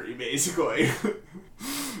country, basically.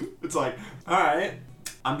 It's like, alright,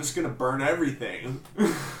 I'm just gonna burn everything.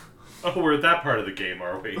 Oh, we're at that part of the game,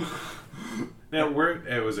 are we? Now,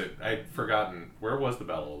 I'd forgotten. Where was the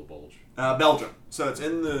Battle of the Bulge? Belgium. So it's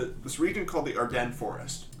in this region called the Ardennes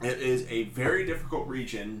Forest. It is a very difficult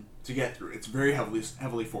region to get through. It's very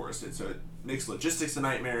heavily forested, so it makes logistics a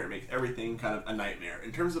nightmare. It makes everything kind of a nightmare.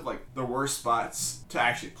 In terms of like the worst spots to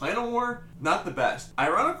actually plan a war, not the best.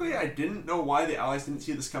 Ironically, I didn't know why the Allies didn't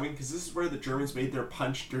see this coming, because this is where the Germans made their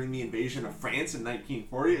punch during the invasion of France in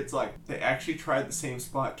 1940. It's like they actually tried the same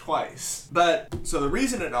spot twice. But so the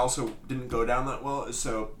reason it also didn't go down that well is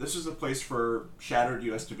so this was a place for shattered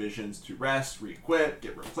U.S. divisions to rest, re-equip,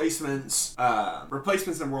 get replacements.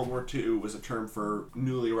 Replacements in World War II was a term for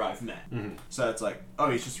newly arrived men. Mm-hmm. So it's like, oh,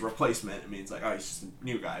 he's just a replacement. It means like, oh, he's just a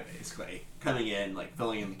new guy, basically. Coming in, like,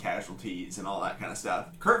 filling in the casualties and all that kind of stuff.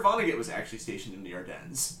 Kurt Vonnegut was actually stationed in the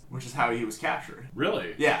Ardennes, which is how he was captured.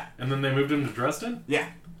 Really? Yeah. And then they moved him to Dresden? Yeah.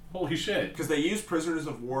 Holy shit. Because they used prisoners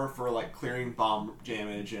of war for, like, clearing bomb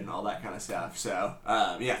damage and all that kind of stuff. So,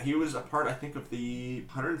 he was a part, I think, of the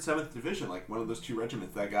 107th Division, like, one of those two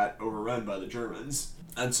regiments that got overrun by the Germans.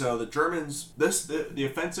 And so the Germans, the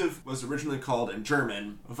offensive was originally called, in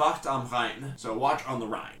German, Wacht am Rhein. So, watch on the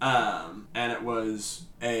Rhine. And it was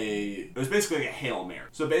basically like a Hail Mary.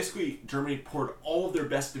 So basically, Germany poured all of their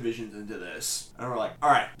best divisions into this. And we're like,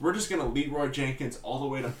 alright, we're just gonna Leroy Jenkins all the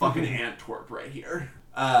way to fucking Antwerp right here.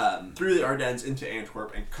 Through the Ardennes into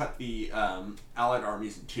Antwerp and cut the Allied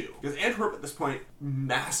armies in two. Because Antwerp at this point,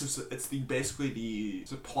 massive, it's basically the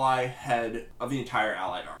supply head of the entire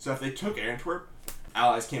Allied army. So if they took Antwerp,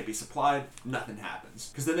 Allies can't be supplied, nothing happens.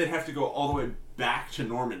 Because then they'd have to go all the way back to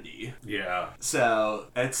Normandy. Yeah. So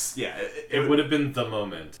it's It would have been the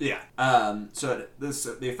moment. Yeah.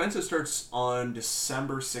 The offensive starts on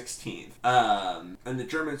December 16th. And the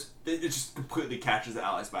Germans, it just completely catches the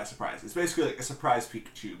Allies by surprise. It's basically like a surprise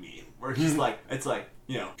Pikachu meme, where it's just like,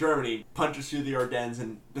 Germany punches through the Ardennes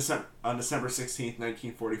on December 16th,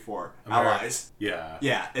 1944. Allies. Yeah.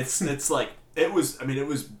 Yeah. It's like, it was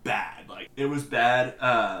bad. Like, it was bad.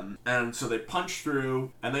 And so they punch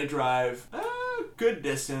through and they drive good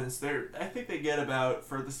distance. I think they get about,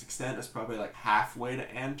 furthest extent is probably like halfway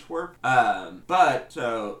to Antwerp. And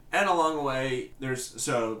along the way,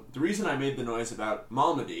 the reason I made the noise about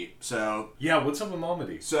Malmedy, yeah, what's up with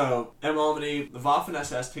Malmedy? So, at Malmedy, the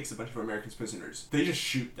Waffen-SS takes a bunch of Americans prisoners. They just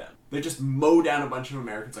shoot them. They just mow down a bunch of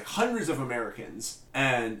Americans, like hundreds of Americans,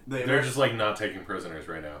 and they're just like not taking prisoners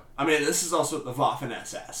right now. I mean, this is also the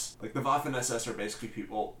Waffen-SS. Like, the Waffen-SS are basically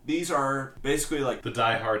people. These are basically like the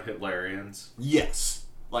diehard Hitlerians. Yes.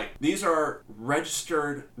 Like, these are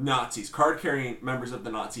registered Nazis, card-carrying members of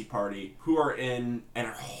the Nazi Party who are in and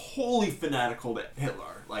are wholly fanatical to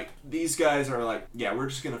Hitler. Like, these guys are like, yeah, we're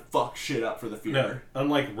just gonna fuck shit up for the Führer. No,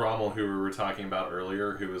 unlike Rommel, who we were talking about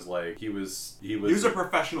earlier, who was like, he was a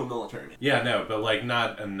professional military man. Yeah, no, but like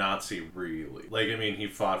not a Nazi really. Like, I mean, he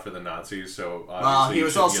fought for the Nazis, so obviously well, he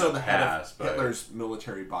was also the head pass, of Hitler's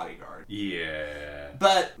military bodyguard. Yeah.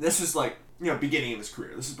 But this is like, beginning of his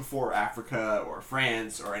career. This is before Africa or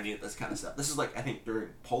France or any of this kind of stuff. This is like, I think, during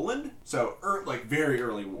Poland. So, like, very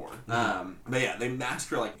early war. Mm-hmm. But yeah, they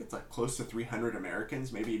massacre, like, it's like close to 300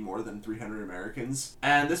 Americans, maybe more than 300 Americans.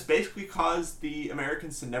 And this basically caused the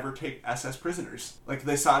Americans to never take SS prisoners. Like, if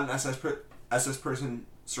they saw an SS person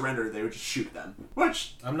surrender, they would just shoot them.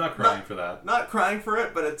 Which I'm not crying for that. Not crying for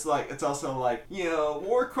it, but it's also like,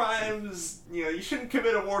 war crimes, you shouldn't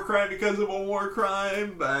commit a war crime because of a war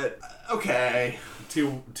crime, but okay.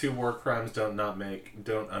 Two war crimes don't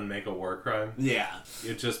unmake a war crime. Yeah.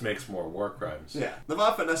 It just makes more war crimes. Yeah. The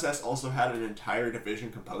Waffen-SS also had an entire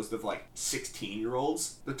division composed of like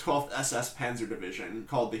 16-year-olds. The 12th SS Panzer Division,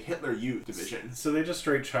 called the Hitler Youth Division. So they just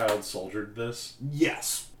straight child soldiered this?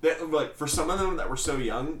 Yes. Like, for some of them that were so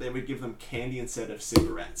young, they would give them candy instead of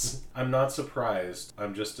cigarettes. I'm not surprised.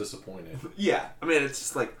 I'm just disappointed. Yeah. I mean, it's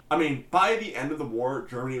just like, by the end of the war,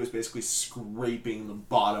 Germany was basically scraping the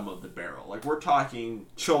bottom of the barrel. Like, we're talking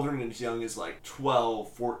children as young as like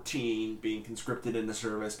 12, 14 being conscripted into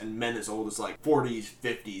service, and men as old as like 40s,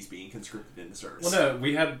 50s being conscripted into service. Well, no,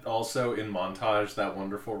 we had also in Montage that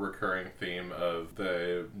wonderful recurring theme of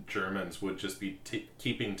the Germans would just be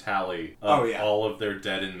keeping tally of all of their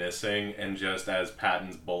dead and missing, and just as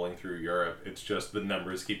Patton's bowling through Europe, it's just the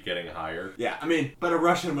numbers keep getting higher. Yeah, but a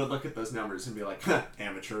Russian would look at those numbers and be like,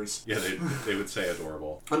 amateurs. Yeah, they would say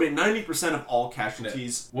adorable. 90% of all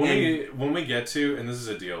casualties... When we get to, and this is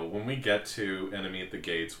a deal, when we get to Enemy at the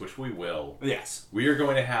Gates, which we will... Yes. We are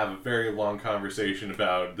going to have a very long conversation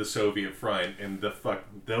about the Soviet front and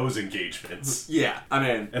those engagements. Yeah,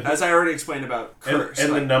 as I already explained about Kursk.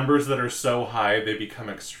 And the numbers that are so high, they become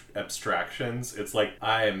abstractions. It's like,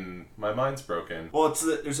 my mind's broken. Well,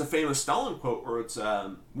 there's a famous Stalin quote where it's,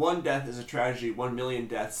 one death is a tragedy, 1 million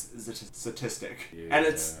deaths is a statistic. Yeah. And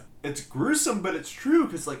it's gruesome, but it's true,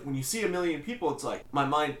 because like when you see 1 million people, it's like my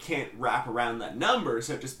mind can't wrap around that number,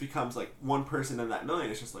 so it just becomes like one person in that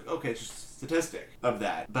million. It's just like, okay, it's just a statistic of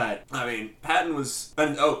that. But Patton was,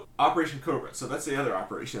 and Operation Cobra. So that's the other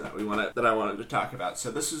operation that I wanted to talk about.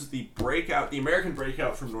 So this is the American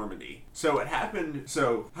breakout from Normandy. So it happened.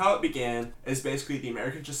 So how it began is basically the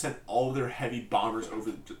Americans just sent all of their heavy bombers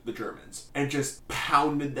over the Germans and just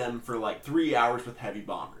pounded them for like 3 hours with heavy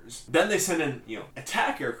bombers. Then they sent in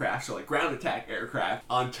attack aircraft, so like ground attack aircraft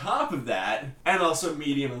on top of that, and also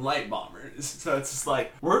medium and light bombers. So it's just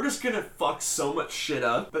like, we're just gonna fuck so much shit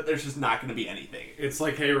up that there's just not gonna be anything. It's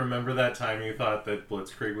like, hey, remember that time you thought that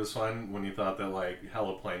Blitzkrieg was fun? When you thought that like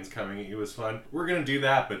hella planes coming at you was fun? We're gonna do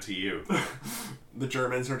that, but to you. The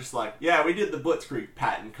Germans are just like, yeah, we did the Blitzkrieg.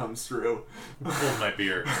 Patton comes through. Hold my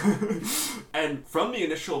beer. And from the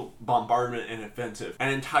initial bombardment and offensive,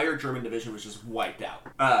 an entire German division was just wiped out.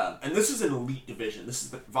 And this is an elite division. This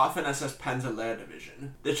is the Waffen-SS Panzerlehr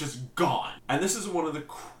Division. It's just gone. And this is one of the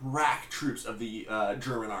crack troops of the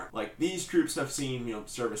German army. Like, these troops have seen,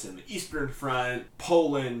 service in the Eastern Front,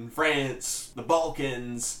 Poland, France, the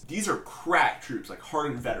Balkans. These are crack troops, like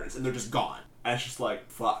hardened veterans, and they're just gone. And it's just like,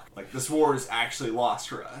 fuck. Like, this war is actually lost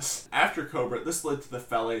for us. After Cobra, this led to the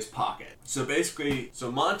Falaise Pocket. So basically,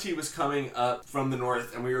 Monty was coming up from the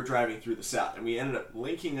north, and we were driving through the south. And we ended up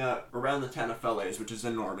linking up around the town of Falaise, which is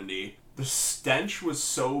in Normandy. the stench was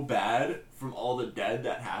so bad from all the dead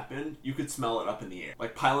that happened, you could smell it up in the air.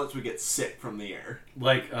 Like, pilots would get sick from the air.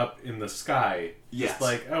 Like, up in the sky. Yes. Just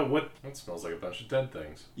like, oh, what? That smells like a bunch of dead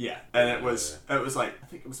things. Yeah. And it was like, I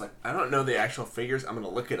think it was like, I don't know the actual figures. I'm going to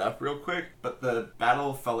look it up real quick. But the Battle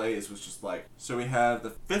of Falaise was just like, so we have the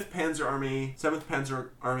 5th Panzer Army, 7th Panzer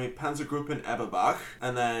Army, Panzergruppen Eberbach.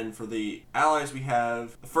 And then for the Allies, we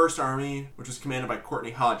have the 1st Army, which was commanded by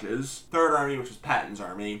Courtney Hodges. 3rd Army, which was Patton's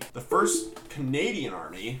Army. The 1st Canadian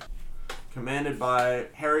Army, commanded by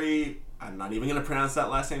Harry, I'm not even going to pronounce that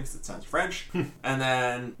last name because it sounds French. And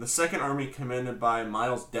then the 2nd Army commanded by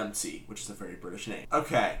Miles Dempsey, which is a very British name.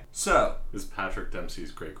 Okay, so... This is Patrick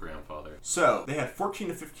Dempsey's great-grandfather. So, they had 14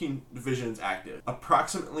 to 15 divisions active.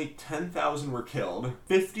 Approximately 10,000 were killed.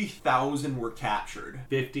 50,000 were captured.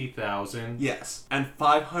 50,000? Yes. And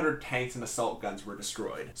 500 tanks and assault guns were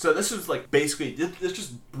destroyed. So this was like, basically, this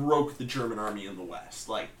just broke the German army in the West.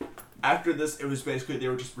 Like... After this, it was basically they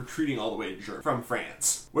were just retreating all the way to Germany from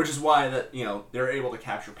France, which is why that they were able to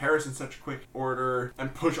capture Paris in such a quick order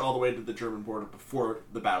and push all the way to the German border before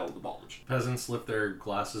the Battle of the Bulge. Peasants lift their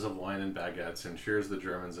glasses of wine and baguettes and cheers the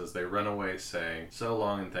Germans as they run away, saying, "So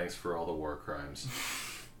long and thanks for all the war crimes."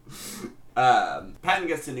 Patton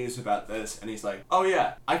gets the news about this, and he's like, oh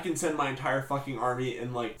yeah, I can send my entire fucking army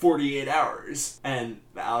in like 48 hours. And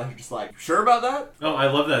the Allies are just like, sure about that? Oh, I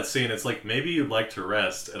love that scene. It's like, maybe you'd like to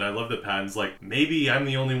rest. And I love that Patton's like, maybe I'm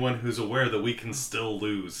the only one who's aware that we can still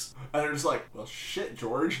lose. And they're just like, well, shit,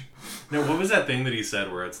 George. Now, what was that thing that he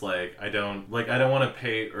said where it's like, I don't want to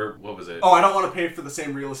pay, or what was it? Oh, I don't want to pay for the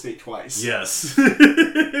same real estate twice. Yes.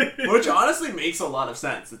 Which honestly makes a lot of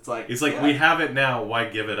sense. It's like, yeah. We have it now, why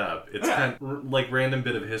give it up? It's kind of, like, random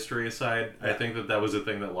bit of history aside, I think that was a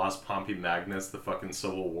thing that lost Pompey Magnus, the fucking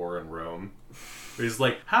civil war in Rome. He's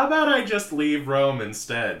like, how about I just leave Rome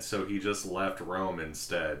instead? So he just left Rome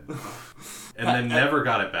instead. And then never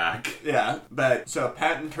got it back. Yeah, but so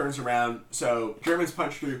Patton turns around, so Germans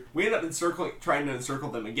punch through. We end up trying to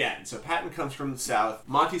encircle them again. So Patton comes from the south,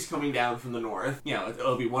 Monty's coming down from the north.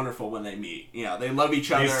 It'll be wonderful when they meet. They love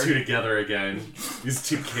each other. These two together again. These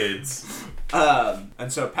two kids.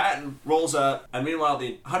 And so Patton rolls up, and meanwhile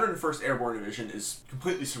the 101st Airborne Division is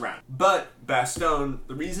completely surrounded. But Bastogne,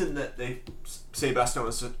 the reason that they say Bastogne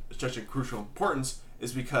is such a crucial importance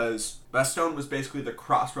is because Bastogne was basically the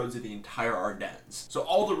crossroads of the entire Ardennes. So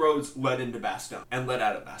all the roads led into Bastogne and led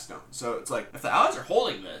out of Bastogne. So it's like, if the Allies are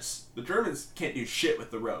holding this, the Germans can't do shit with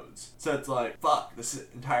the roads. So it's like, fuck, this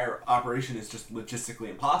entire operation is just logistically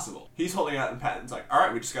impossible. He's holding out, and Patton's like,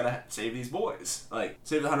 alright, we just gotta save these boys. Like,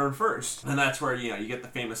 save the 101st. And that's where, you get the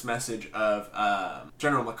famous message of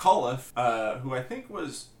General McAuliffe, who I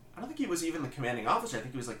don't think he was even the commanding officer. I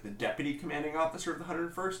think he was like the deputy commanding officer of the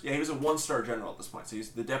 101st. Yeah, he was a 1-star general at this point, so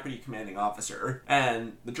he's the deputy commanding officer.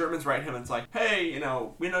 And the Germans write him and it's like, hey,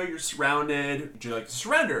 we know you're surrounded. Would you like to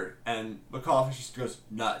surrender? And McAuliffe just goes,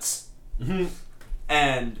 nuts.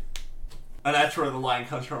 And that's where the line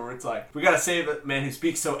comes from, where it's like, we gotta save a man who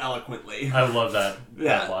speaks so eloquently. I love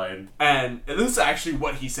that line. And this is actually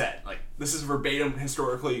what he said. Like, this is verbatim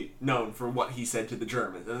historically known for what he said to the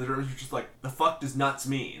Germans. And the Germans were just like, the fuck does nuts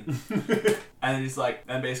mean? And he's like,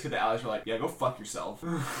 and basically the Allies were like, yeah, go fuck yourself.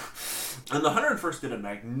 And the 101st did a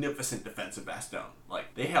magnificent defense of Bastogne.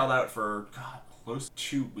 Like, they held out for, close to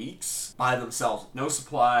 2 weeks by themselves. No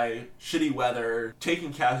supply, shitty weather,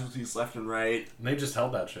 taking casualties left and right. And they just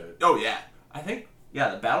held that shit. Oh, yeah. I think,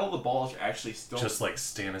 the Battle of the Bulge actually still... Just like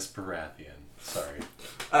Stannis Baratheon. Sorry.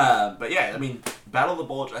 But yeah, Battle of the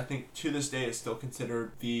Bulge, I think, to this day is still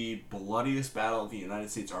considered the bloodiest battle of the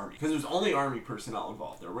United States Army. Because there was only Army personnel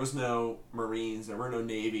involved. There was no Marines, there were no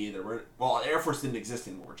Navy, Air Force didn't exist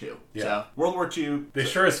in World War II. Yeah. So, World War II... They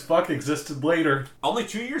sure as fuck existed later. Only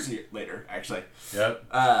 2 years later, actually. Yep.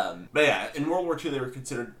 But yeah, in World War II, they were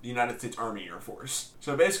considered the United States Army Air Force.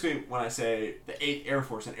 So basically, when I say the 8th Air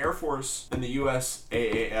Force, an Air Force in the U.S.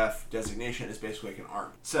 AAF designation is basically like an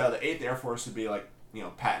army. So the 8th Air Force would be like,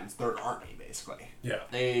 Patton's 3rd Army, basically. Yeah.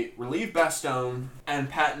 They relieve Bastogne, and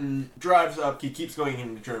Patton drives up. He keeps going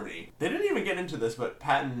into Germany. They didn't even get into this, but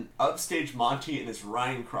Patton upstaged Monty in his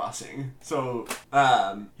Rhine crossing. So,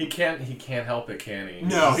 He can't help it, can he?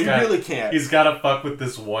 No, he really can't. He's gotta fuck with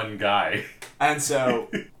this one guy. And so,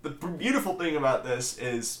 the beautiful thing about this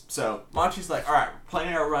is, so, Monty's like, alright, we're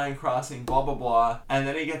planning our Rhine crossing, blah, blah, blah. And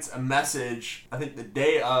then he gets a message, I think the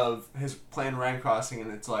day of his planned Rhine crossing,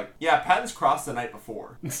 and it's like, yeah, Patton's crossed the night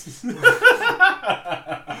before. And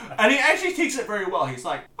he actually takes it very well. He's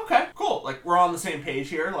like, okay, cool. Like, we're on the same page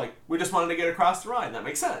here. Like, we just wanted to get across the Rhine. That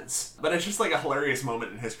makes sense. But it's just like a hilarious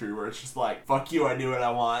moment in history where it's just like, fuck you, I do what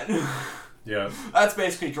I want. Yeah. That's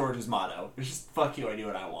basically George's motto. It's just, fuck you, I do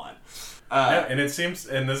what I want. Yeah, and it seems,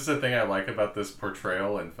 and this is the thing I like about this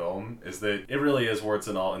portrayal in film, is that it really is warts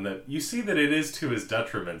and all, and that you see that it is to his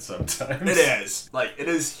detriment sometimes. It is. Like, it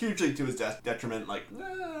is hugely to his detriment, like,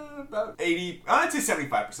 about 80, I'd say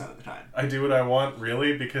 75% of the time. I do what I want,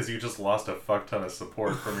 really, because you just lost a fuck ton of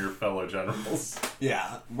support from your fellow generals.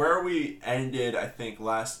 Yeah. Where we ended, I think,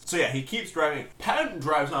 last... So, yeah, he keeps driving. Patton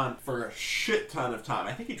drives on for a shit ton of time.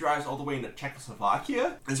 I think he drives all the way into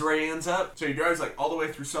Czechoslovakia, is where he ends up. So he drives, like, all the way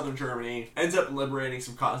through southern Germany, ends up liberating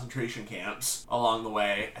some concentration camps along the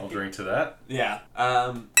way. I'll drink to that. Yeah.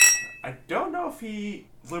 I don't know if he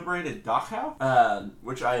liberated Dachau,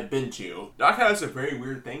 which I had been to. Dachau is a very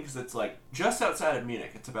weird thing because it's like just outside of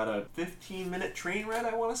Munich. It's about a 15-minute train ride,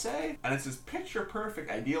 I want to say, and it's this picture-perfect,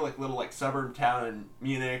 idyllic little like suburb town in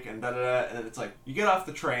Munich, and da-da-da, and then it's like you get off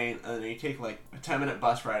the train and then you take like a 10-minute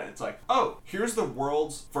bus ride, and it's like, oh, here's the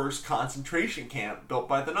world's first concentration camp built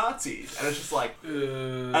by the Nazis, and it's just like,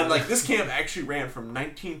 and like this camp actually ran from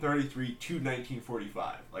 1933 to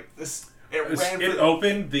 1945, like this. It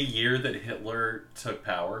opened the year that Hitler took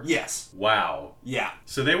power? Yes. Wow. Yeah.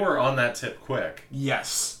 So they were on that tip quick.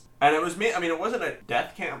 Yes. And it was, I mean, it wasn't a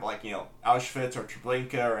death camp like, you know, Auschwitz or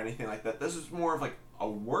Treblinka or anything like that. This was more of like a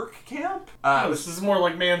work camp. This is more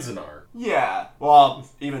like Manzanar. Yeah. Well,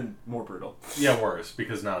 even more brutal. Yeah, worse,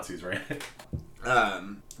 because Nazis ran it.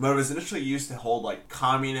 But it was initially used to hold like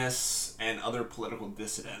communists and other political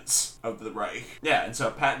dissidents of the Reich. Yeah, and so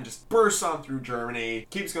Patton just bursts on through Germany,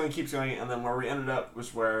 keeps going, and then where we ended up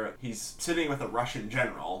was where he's sitting with a Russian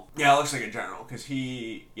general. Yeah, it looks like a general because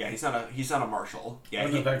he's not a marshal. Yeah,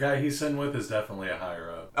 that guy he's sitting with is definitely a higher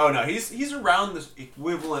up. Oh no, he's around this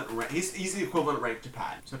equivalent rank. He's the equivalent rank to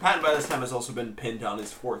Patton. So Patton by this time has also been pinned on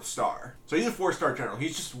his 4th star. So he's a 4-star general.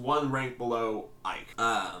 He's just one rank below Ike.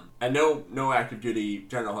 And no active duty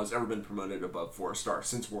general has ever been promoted above 4-star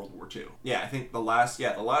since World War II. Yeah, I think the last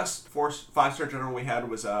 5-star general we had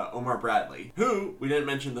was Omar Bradley, who, we didn't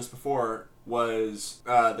mention this before, was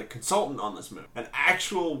the consultant on this movie. An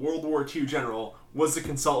actual World War II general was the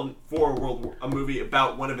consultant for a movie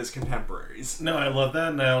about one of his contemporaries. No, I love that,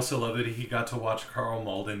 and I also love that he got to watch Karl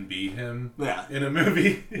Malden be him in a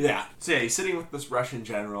movie. Yeah. So yeah, he's sitting with this Russian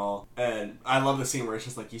general, and I love the scene where it's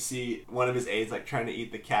just like, you see one of his aides like trying to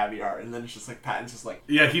eat the caviar, and then it's just like, Patton's just like...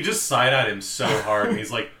 Yeah, he just side-eyed him so hard, and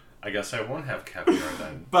he's like, I guess I won't have caviar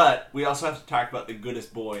then. But we also have to talk about the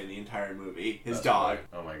goodest boy in the entire movie. His dog. Right.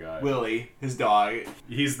 Oh my god. Willie, his dog.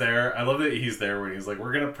 He's there. I love that he's there when he's like,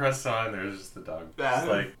 we're gonna press on. There's just the dog. It's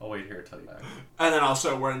like, I'll wait here till you back. And then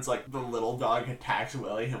also when it's like the little dog attacks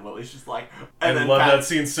Willie, and Willie's just like... I love that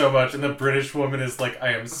scene so much. And the British woman is like, I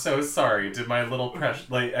am so sorry. Did my little precious...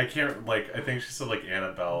 Like, I can't... Like, I think she said like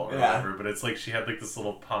Annabelle or whatever. But it's like she had like this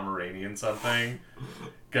little Pomeranian something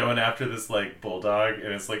going after this like bulldog,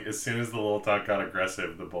 and it's like as soon as the little dog got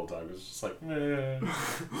aggressive, the bulldog was just like, meh.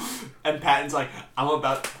 And Patton's like, I'm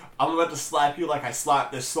about to slap you like I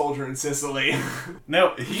slapped this soldier in Sicily.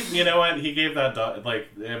 No, you know what? He gave that dog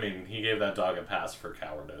he gave that dog a pass for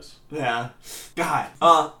cowardice. Yeah. God.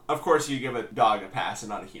 Of course you give a dog a pass and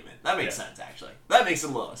not a human. That makes sense, actually. That makes a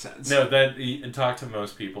little sense. No, talk to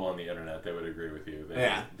most people on the internet, they would agree with you.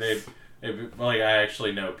 I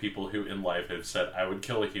actually know people who in life have said, I would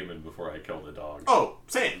kill a human before I killed a dog. Oh,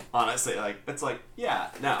 same. Honestly, like, it's like, yeah,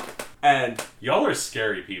 no. And... Y'all are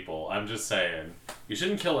scary people, I'm just saying. You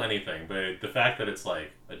shouldn't kill anything, but the fact that it's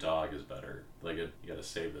like, a dog is better. Like, you gotta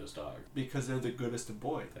save those dogs. Because they're the goodest of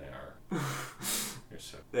boys. They are. You're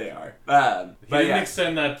so... They are. He didn't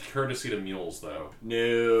extend that courtesy to mules, though.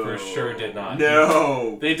 No. For sure did not.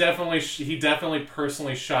 No. He definitely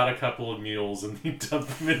personally shot a couple of mules and he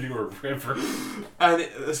dumped them into a river. And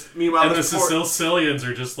meanwhile, the Sicilians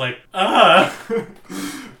are just like,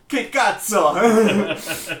 Che cazzo!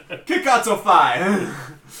 Che cazzo fai?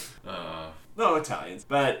 No Italians,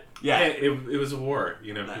 but yeah. It was a war.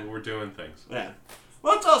 You know, people were doing things. Yeah.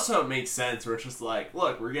 Well, it also makes sense where it's just like,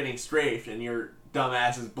 look, we're getting strafed and your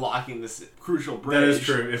dumbass is blocking this crucial bridge. That is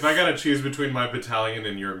true. If I gotta choose between my battalion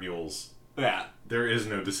and your mules, there is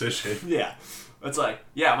no decision. Yeah. It's like,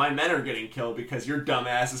 yeah, my men are getting killed because your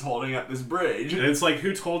dumbass is holding up this bridge. And it's like,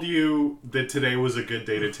 who told you that today was a good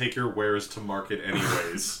day to take your wares to market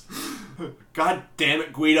anyways? God damn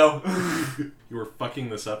it, Guido. You were fucking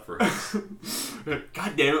this up for us.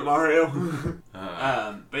 God damn it, Mario.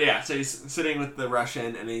 But yeah, so he's sitting with the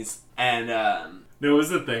Russian and no, it was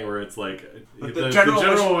the thing where it's like, the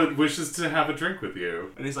general wishes to have a drink with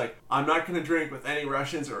you. And he's like, I'm not going to drink with any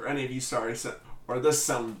Russians or any of you, sorry. So, or this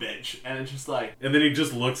some bitch, and it's just like, And then he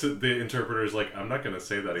just looks at the interpreter's like, I'm not gonna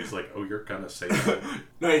say that. He's like, oh, you're gonna say that.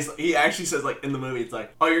 no, he actually says, like, in the movie, it's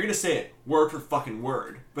like, oh, you're gonna say it word for fucking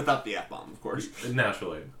word, without the F-bomb, of course.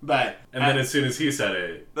 Naturally. But And then as soon as he said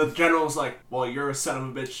it, the general's like, well, you're a son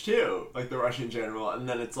of a bitch too, like the Russian general, and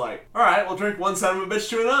then it's like, all right, we'll drink one son of a bitch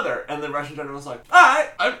to another, and the Russian general's like, all right,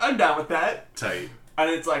 I'm down with that. tight. And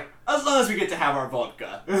it's like, as long as we get to have our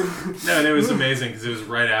vodka. No, and it was amazing because it was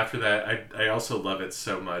right after that. I also love it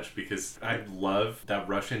so much because I love that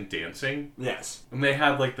Russian dancing. Yes. And they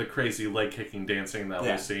had like the crazy leg kicking dancing in that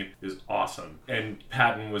Yeah. whole scene. It was awesome. And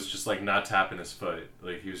Patton was just like not tapping his foot.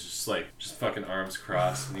 Like he was just like, just fucking arms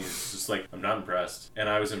crossed. And he was just like, I'm not impressed. And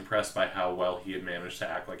I was impressed by how well he had managed to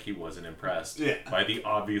act like he wasn't impressed. Yeah. By the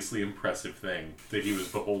obviously impressive thing that he was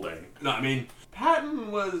beholding. No, I mean, Patton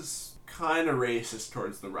was kind of racist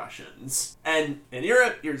towards the Russians. And in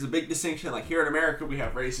Europe, here's a big distinction. Like here in America, we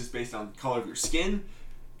have races based on the color of your skin.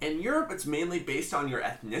 In Europe, it's mainly based on your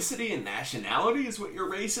ethnicity and nationality is what your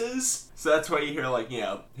race is. So that's why you hear, like, you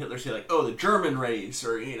know, Hitler say, like, oh, the German race,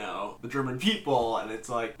 or, you know, the German people. And it's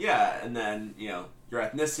like, yeah, and then, you know, your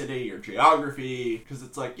ethnicity, your geography, because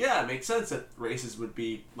it's like, yeah, it makes sense that races would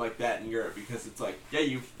be like that in Europe, because it's like, yeah,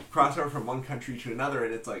 you cross over from one country to another,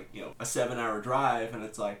 and it's like, you know, a 7-hour drive, and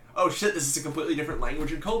it's like, oh shit, this is a completely different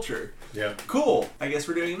language and culture. Yeah. Cool, I guess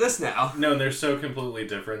we're doing this now. No, they're so completely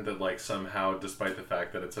different that, like, somehow, despite the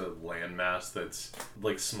fact that it's a landmass that's,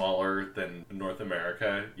 like, smaller than North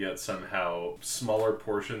America, yet somehow smaller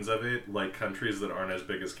portions of it, like countries that aren't as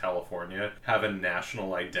big as California, have a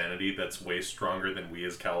national identity that's way stronger than we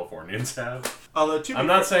as Californians have. Although, I'm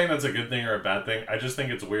not saying that's a good thing or a bad thing. I just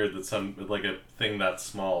think it's weird that like, a thing that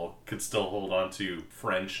small could still hold on to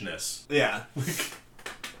Frenchness. Yeah.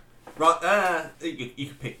 You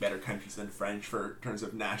could pick better countries than French for terms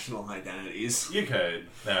of national identities. You could,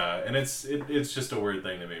 and it's just a weird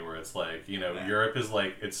thing to me where it's like, you know, Yeah. Europe is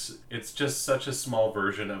like, it's just such a small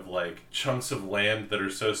version of like chunks of land that are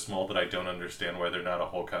so small that I don't understand why they're not a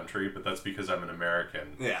whole country, but that's because I'm an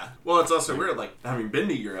American. Yeah. Well, it's also weird, like, having been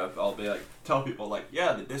to Europe, I'll be like, tell people, like,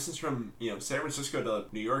 yeah, the distance from, you know, San Francisco to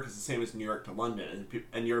New York is the same as New York to London,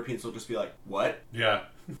 and Europeans will just be like, what? Yeah.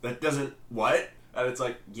 That doesn't, what? And it's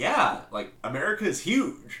like, yeah, like, America is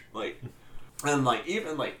huge. Like, and, like,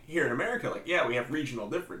 even, like, here in America, like, yeah, we have regional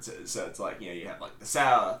differences. So it's like, you know, you have, like, the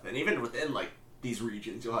South, and even within, like, these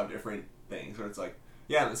regions, you'll have different things. Where it's like,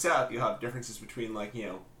 yeah, in the South, you'll have differences between, like, you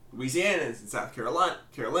know, Louisianans and South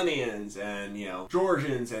Carolinians and, you know,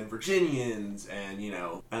 Georgians and Virginians and, you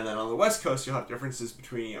know, and then on the West Coast you'll have differences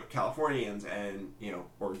between, you know, Californians and, you know,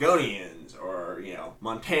 Oregonians or, you know,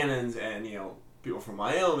 Montanans and, you know, people from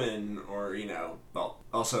Wyoming or, you know, well,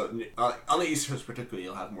 also on the East Coast particularly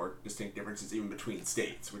you'll have more distinct differences even between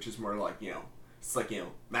states, which is more like, you know, it's like, you know,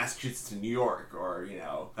 Massachusetts and New York, or, you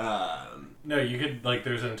know, No, you could, like,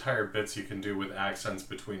 there's entire bits you can do with accents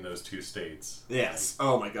between those two states. yes.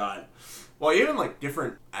 Oh my god. Well, even, like,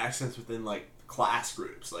 different accents within, like, class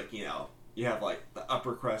groups. Like, you know, you have, like, the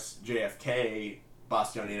upper crust JFK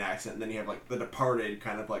Bostonian accent, and then you have, like, the departed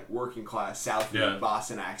kind of, like, working class South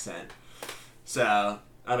Boston accent. So,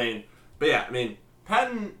 I mean, but yeah, I mean,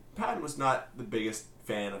 Patton was not the biggest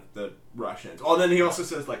fan of the Russians. Oh, and then he also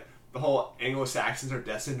says, like, the whole Anglo-Saxons are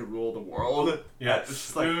destined to rule the world. Yeah. It's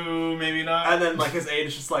just like, ooh, maybe not. and then, like, his aide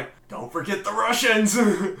is just like, don't forget the Russians!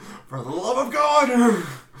 For the love of God!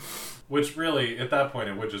 Which really, at that point,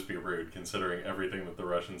 it would just be rude, considering everything that the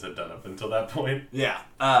Russians had done up until that point. Yeah.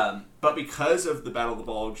 But because of the Battle of the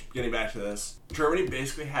Bulge, getting back to this, Germany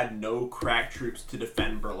basically had no crack troops to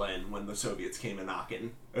defend Berlin when the Soviets came a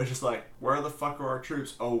knocking. It was just like, where the fuck are our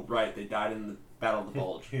troops? Oh, right, they died in the Battle of the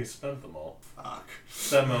Bulge. He spent them all. Fuck.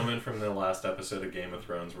 That moment from the last episode of Game of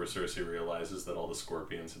Thrones where Cersei realizes that all the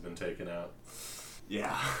scorpions have been taken out.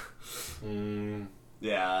 Yeah.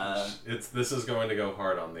 Yeah. This is going to go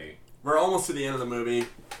hard on thee. We're almost to the end of the movie.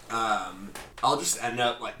 I'll just end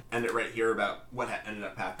it right here about what ended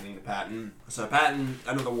up happening to Patton. So Patton,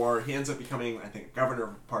 end of the war, he ends up becoming, I think, governor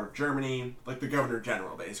of part of Germany, like the governor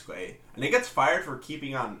general, basically. And he gets fired for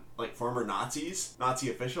keeping on, like, former Nazi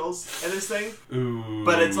officials in this thing. Ooh.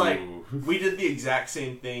 But it's like, we did the exact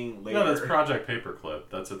same thing later. No, that's Project Paperclip.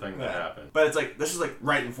 That's a thing that happened. But it's like, this is like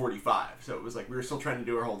right in 45. So it was like, we were still trying to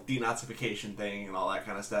do our whole denazification thing and all that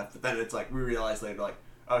kind of stuff. But then it's like, we realized later, like,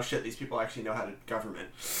 oh shit, these people actually know how to government.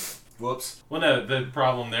 Whoops. Well, no, the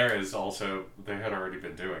problem there is also they had already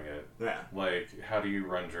been doing it. Yeah. Like, how do you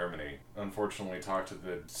run Germany? Unfortunately, talk to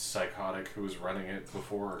the psychotic who was running it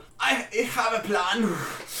before. I have a plan.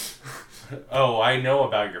 Oh, I know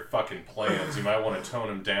about your fucking plans. You might want to tone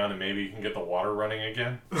them down and maybe you can get the water running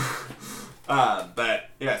again. But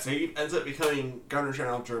yeah, so he ends up becoming Governor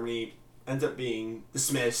General of Germany, ends up being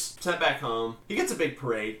dismissed, sent back home. He gets a big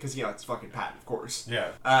parade because, you know, it's fucking Patton, of course.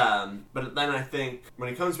 Yeah. But then I think when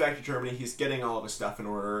he comes back to Germany, he's getting all of his stuff in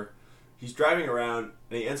order. He's driving around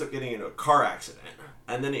and he ends up getting into a car accident.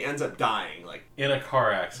 And then he ends up dying, like... In a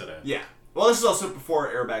car accident. Yeah. Well, this is also before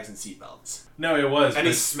airbags and seatbelts. No, it was. And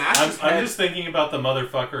he smashed his head. I'm just thinking about the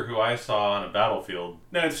motherfucker who I saw on a battlefield.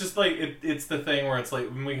 No, it's just like, it's the thing where it's like,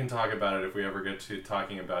 we can talk about it if we ever get to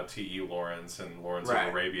talking about T.E. Lawrence and Lawrence of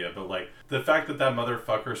Arabia, but like, the fact that that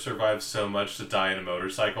motherfucker survived so much to die in a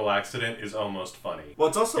motorcycle accident is almost funny. Well,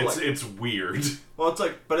 it's also it's weird. Well, it's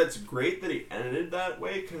like, but it's great that he ended that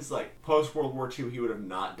way, because like, post-World War II, he would have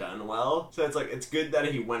not done well. So it's like, it's good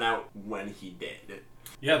that he went out when he did.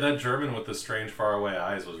 Yeah, that German with the strange faraway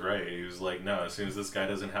eyes was right. He was like, no, as soon as this guy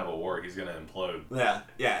doesn't have a war, he's gonna implode. Yeah.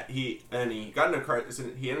 He got in a car.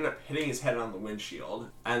 He ended up hitting his head on the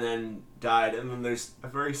windshield, and then died. And then there's a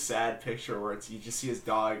very sad picture where you just see his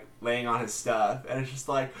dog laying on his stuff, and it's just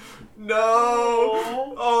like, no,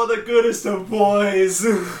 oh, the goodest of boys.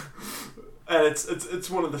 And it's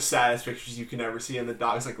one of the saddest pictures you can ever see, and the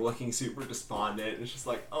dog's like looking super despondent. It's just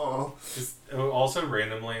like, oh. Also,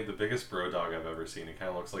 randomly, the biggest bro dog I've ever seen. It kind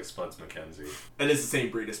of looks like Spuds MacKenzie. It is the same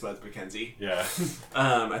breed as Spuds MacKenzie. Yeah.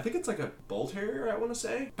 I think it's like a bull terrier, I want to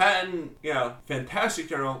say. Patton, you know, fantastic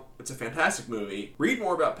general. It's a fantastic movie. Read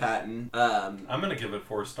more about Patton. I'm gonna give it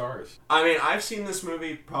 4 stars. I mean, I've seen this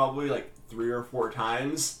movie probably like 3 or 4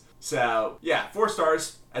 times. So, yeah, 4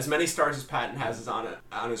 stars. As many stars as Patton has is on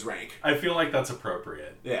his rank. I feel like that's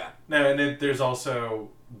appropriate. Yeah. No, and there's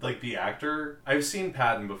also, like, the actor. I've seen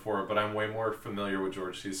Patton before, but I'm way more familiar with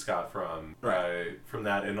George C. Scott from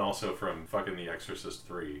that, and also from fucking The Exorcist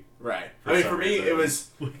 3. Right. For me, it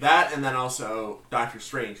was that, and then also Dr.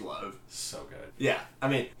 Strangelove. So good. Yeah. I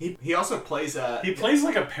mean, he also plays He plays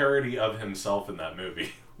like a parody of himself in that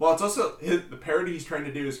movie. Well, it's also the parody he's trying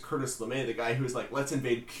to do is Curtis LeMay, the guy who's like, let's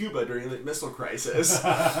invade Cuba during the missile crisis.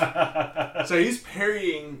 So he's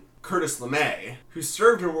parodying Curtis LeMay, who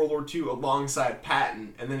served in World War II alongside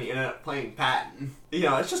Patton, and then he ended up playing Patton. You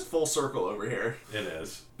know, it's just full circle over here. It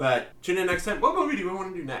is. But tune in next time. What movie do we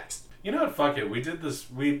want to do next? You know what? Fuck it. We did this.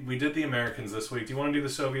 We did the Americans this week. Do you want to do the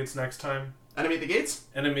Soviets next time? Enemy at the Gates?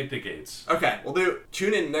 Enemy at the Gates. Okay,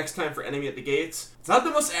 tune in next time for Enemy at the Gates. It's not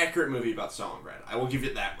the most accurate movie about Stalingrad. I will give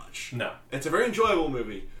you that much. No. It's a very enjoyable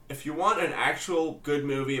movie. If you want an actual good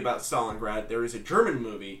movie about Stalingrad, there is a German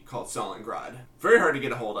movie called Stalingrad. Very hard to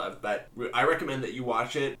get a hold of, but I recommend that you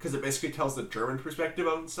watch it because it basically tells the German perspective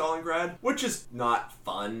of Stalingrad, which is not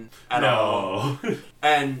fun at all.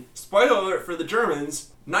 And spoiler alert for the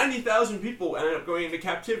Germans, 90,000 people ended up going into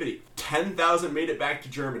captivity. 10,000 made it back to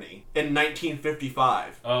Germany in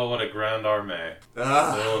 1955. Oh, what a grand army.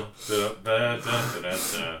 Mailed.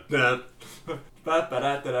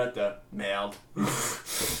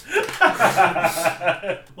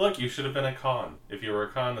 Look, you should have been a con. If you were a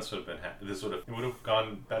con, it would have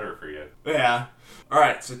gone better for you. Yeah. All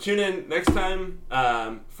right. So tune in next time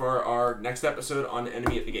for our next episode on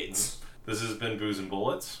Enemy at the Gates. This has been Booze and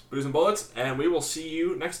Bullets. Booze and Bullets, and we will see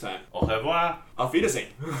you next time. Au revoir. Auf Wiedersehen.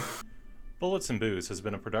 Bullets and Booze has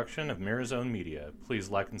been a production of Mirazone Media. Please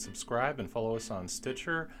like and subscribe and follow us on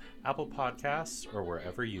Stitcher, Apple Podcasts, or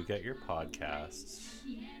wherever you get your podcasts.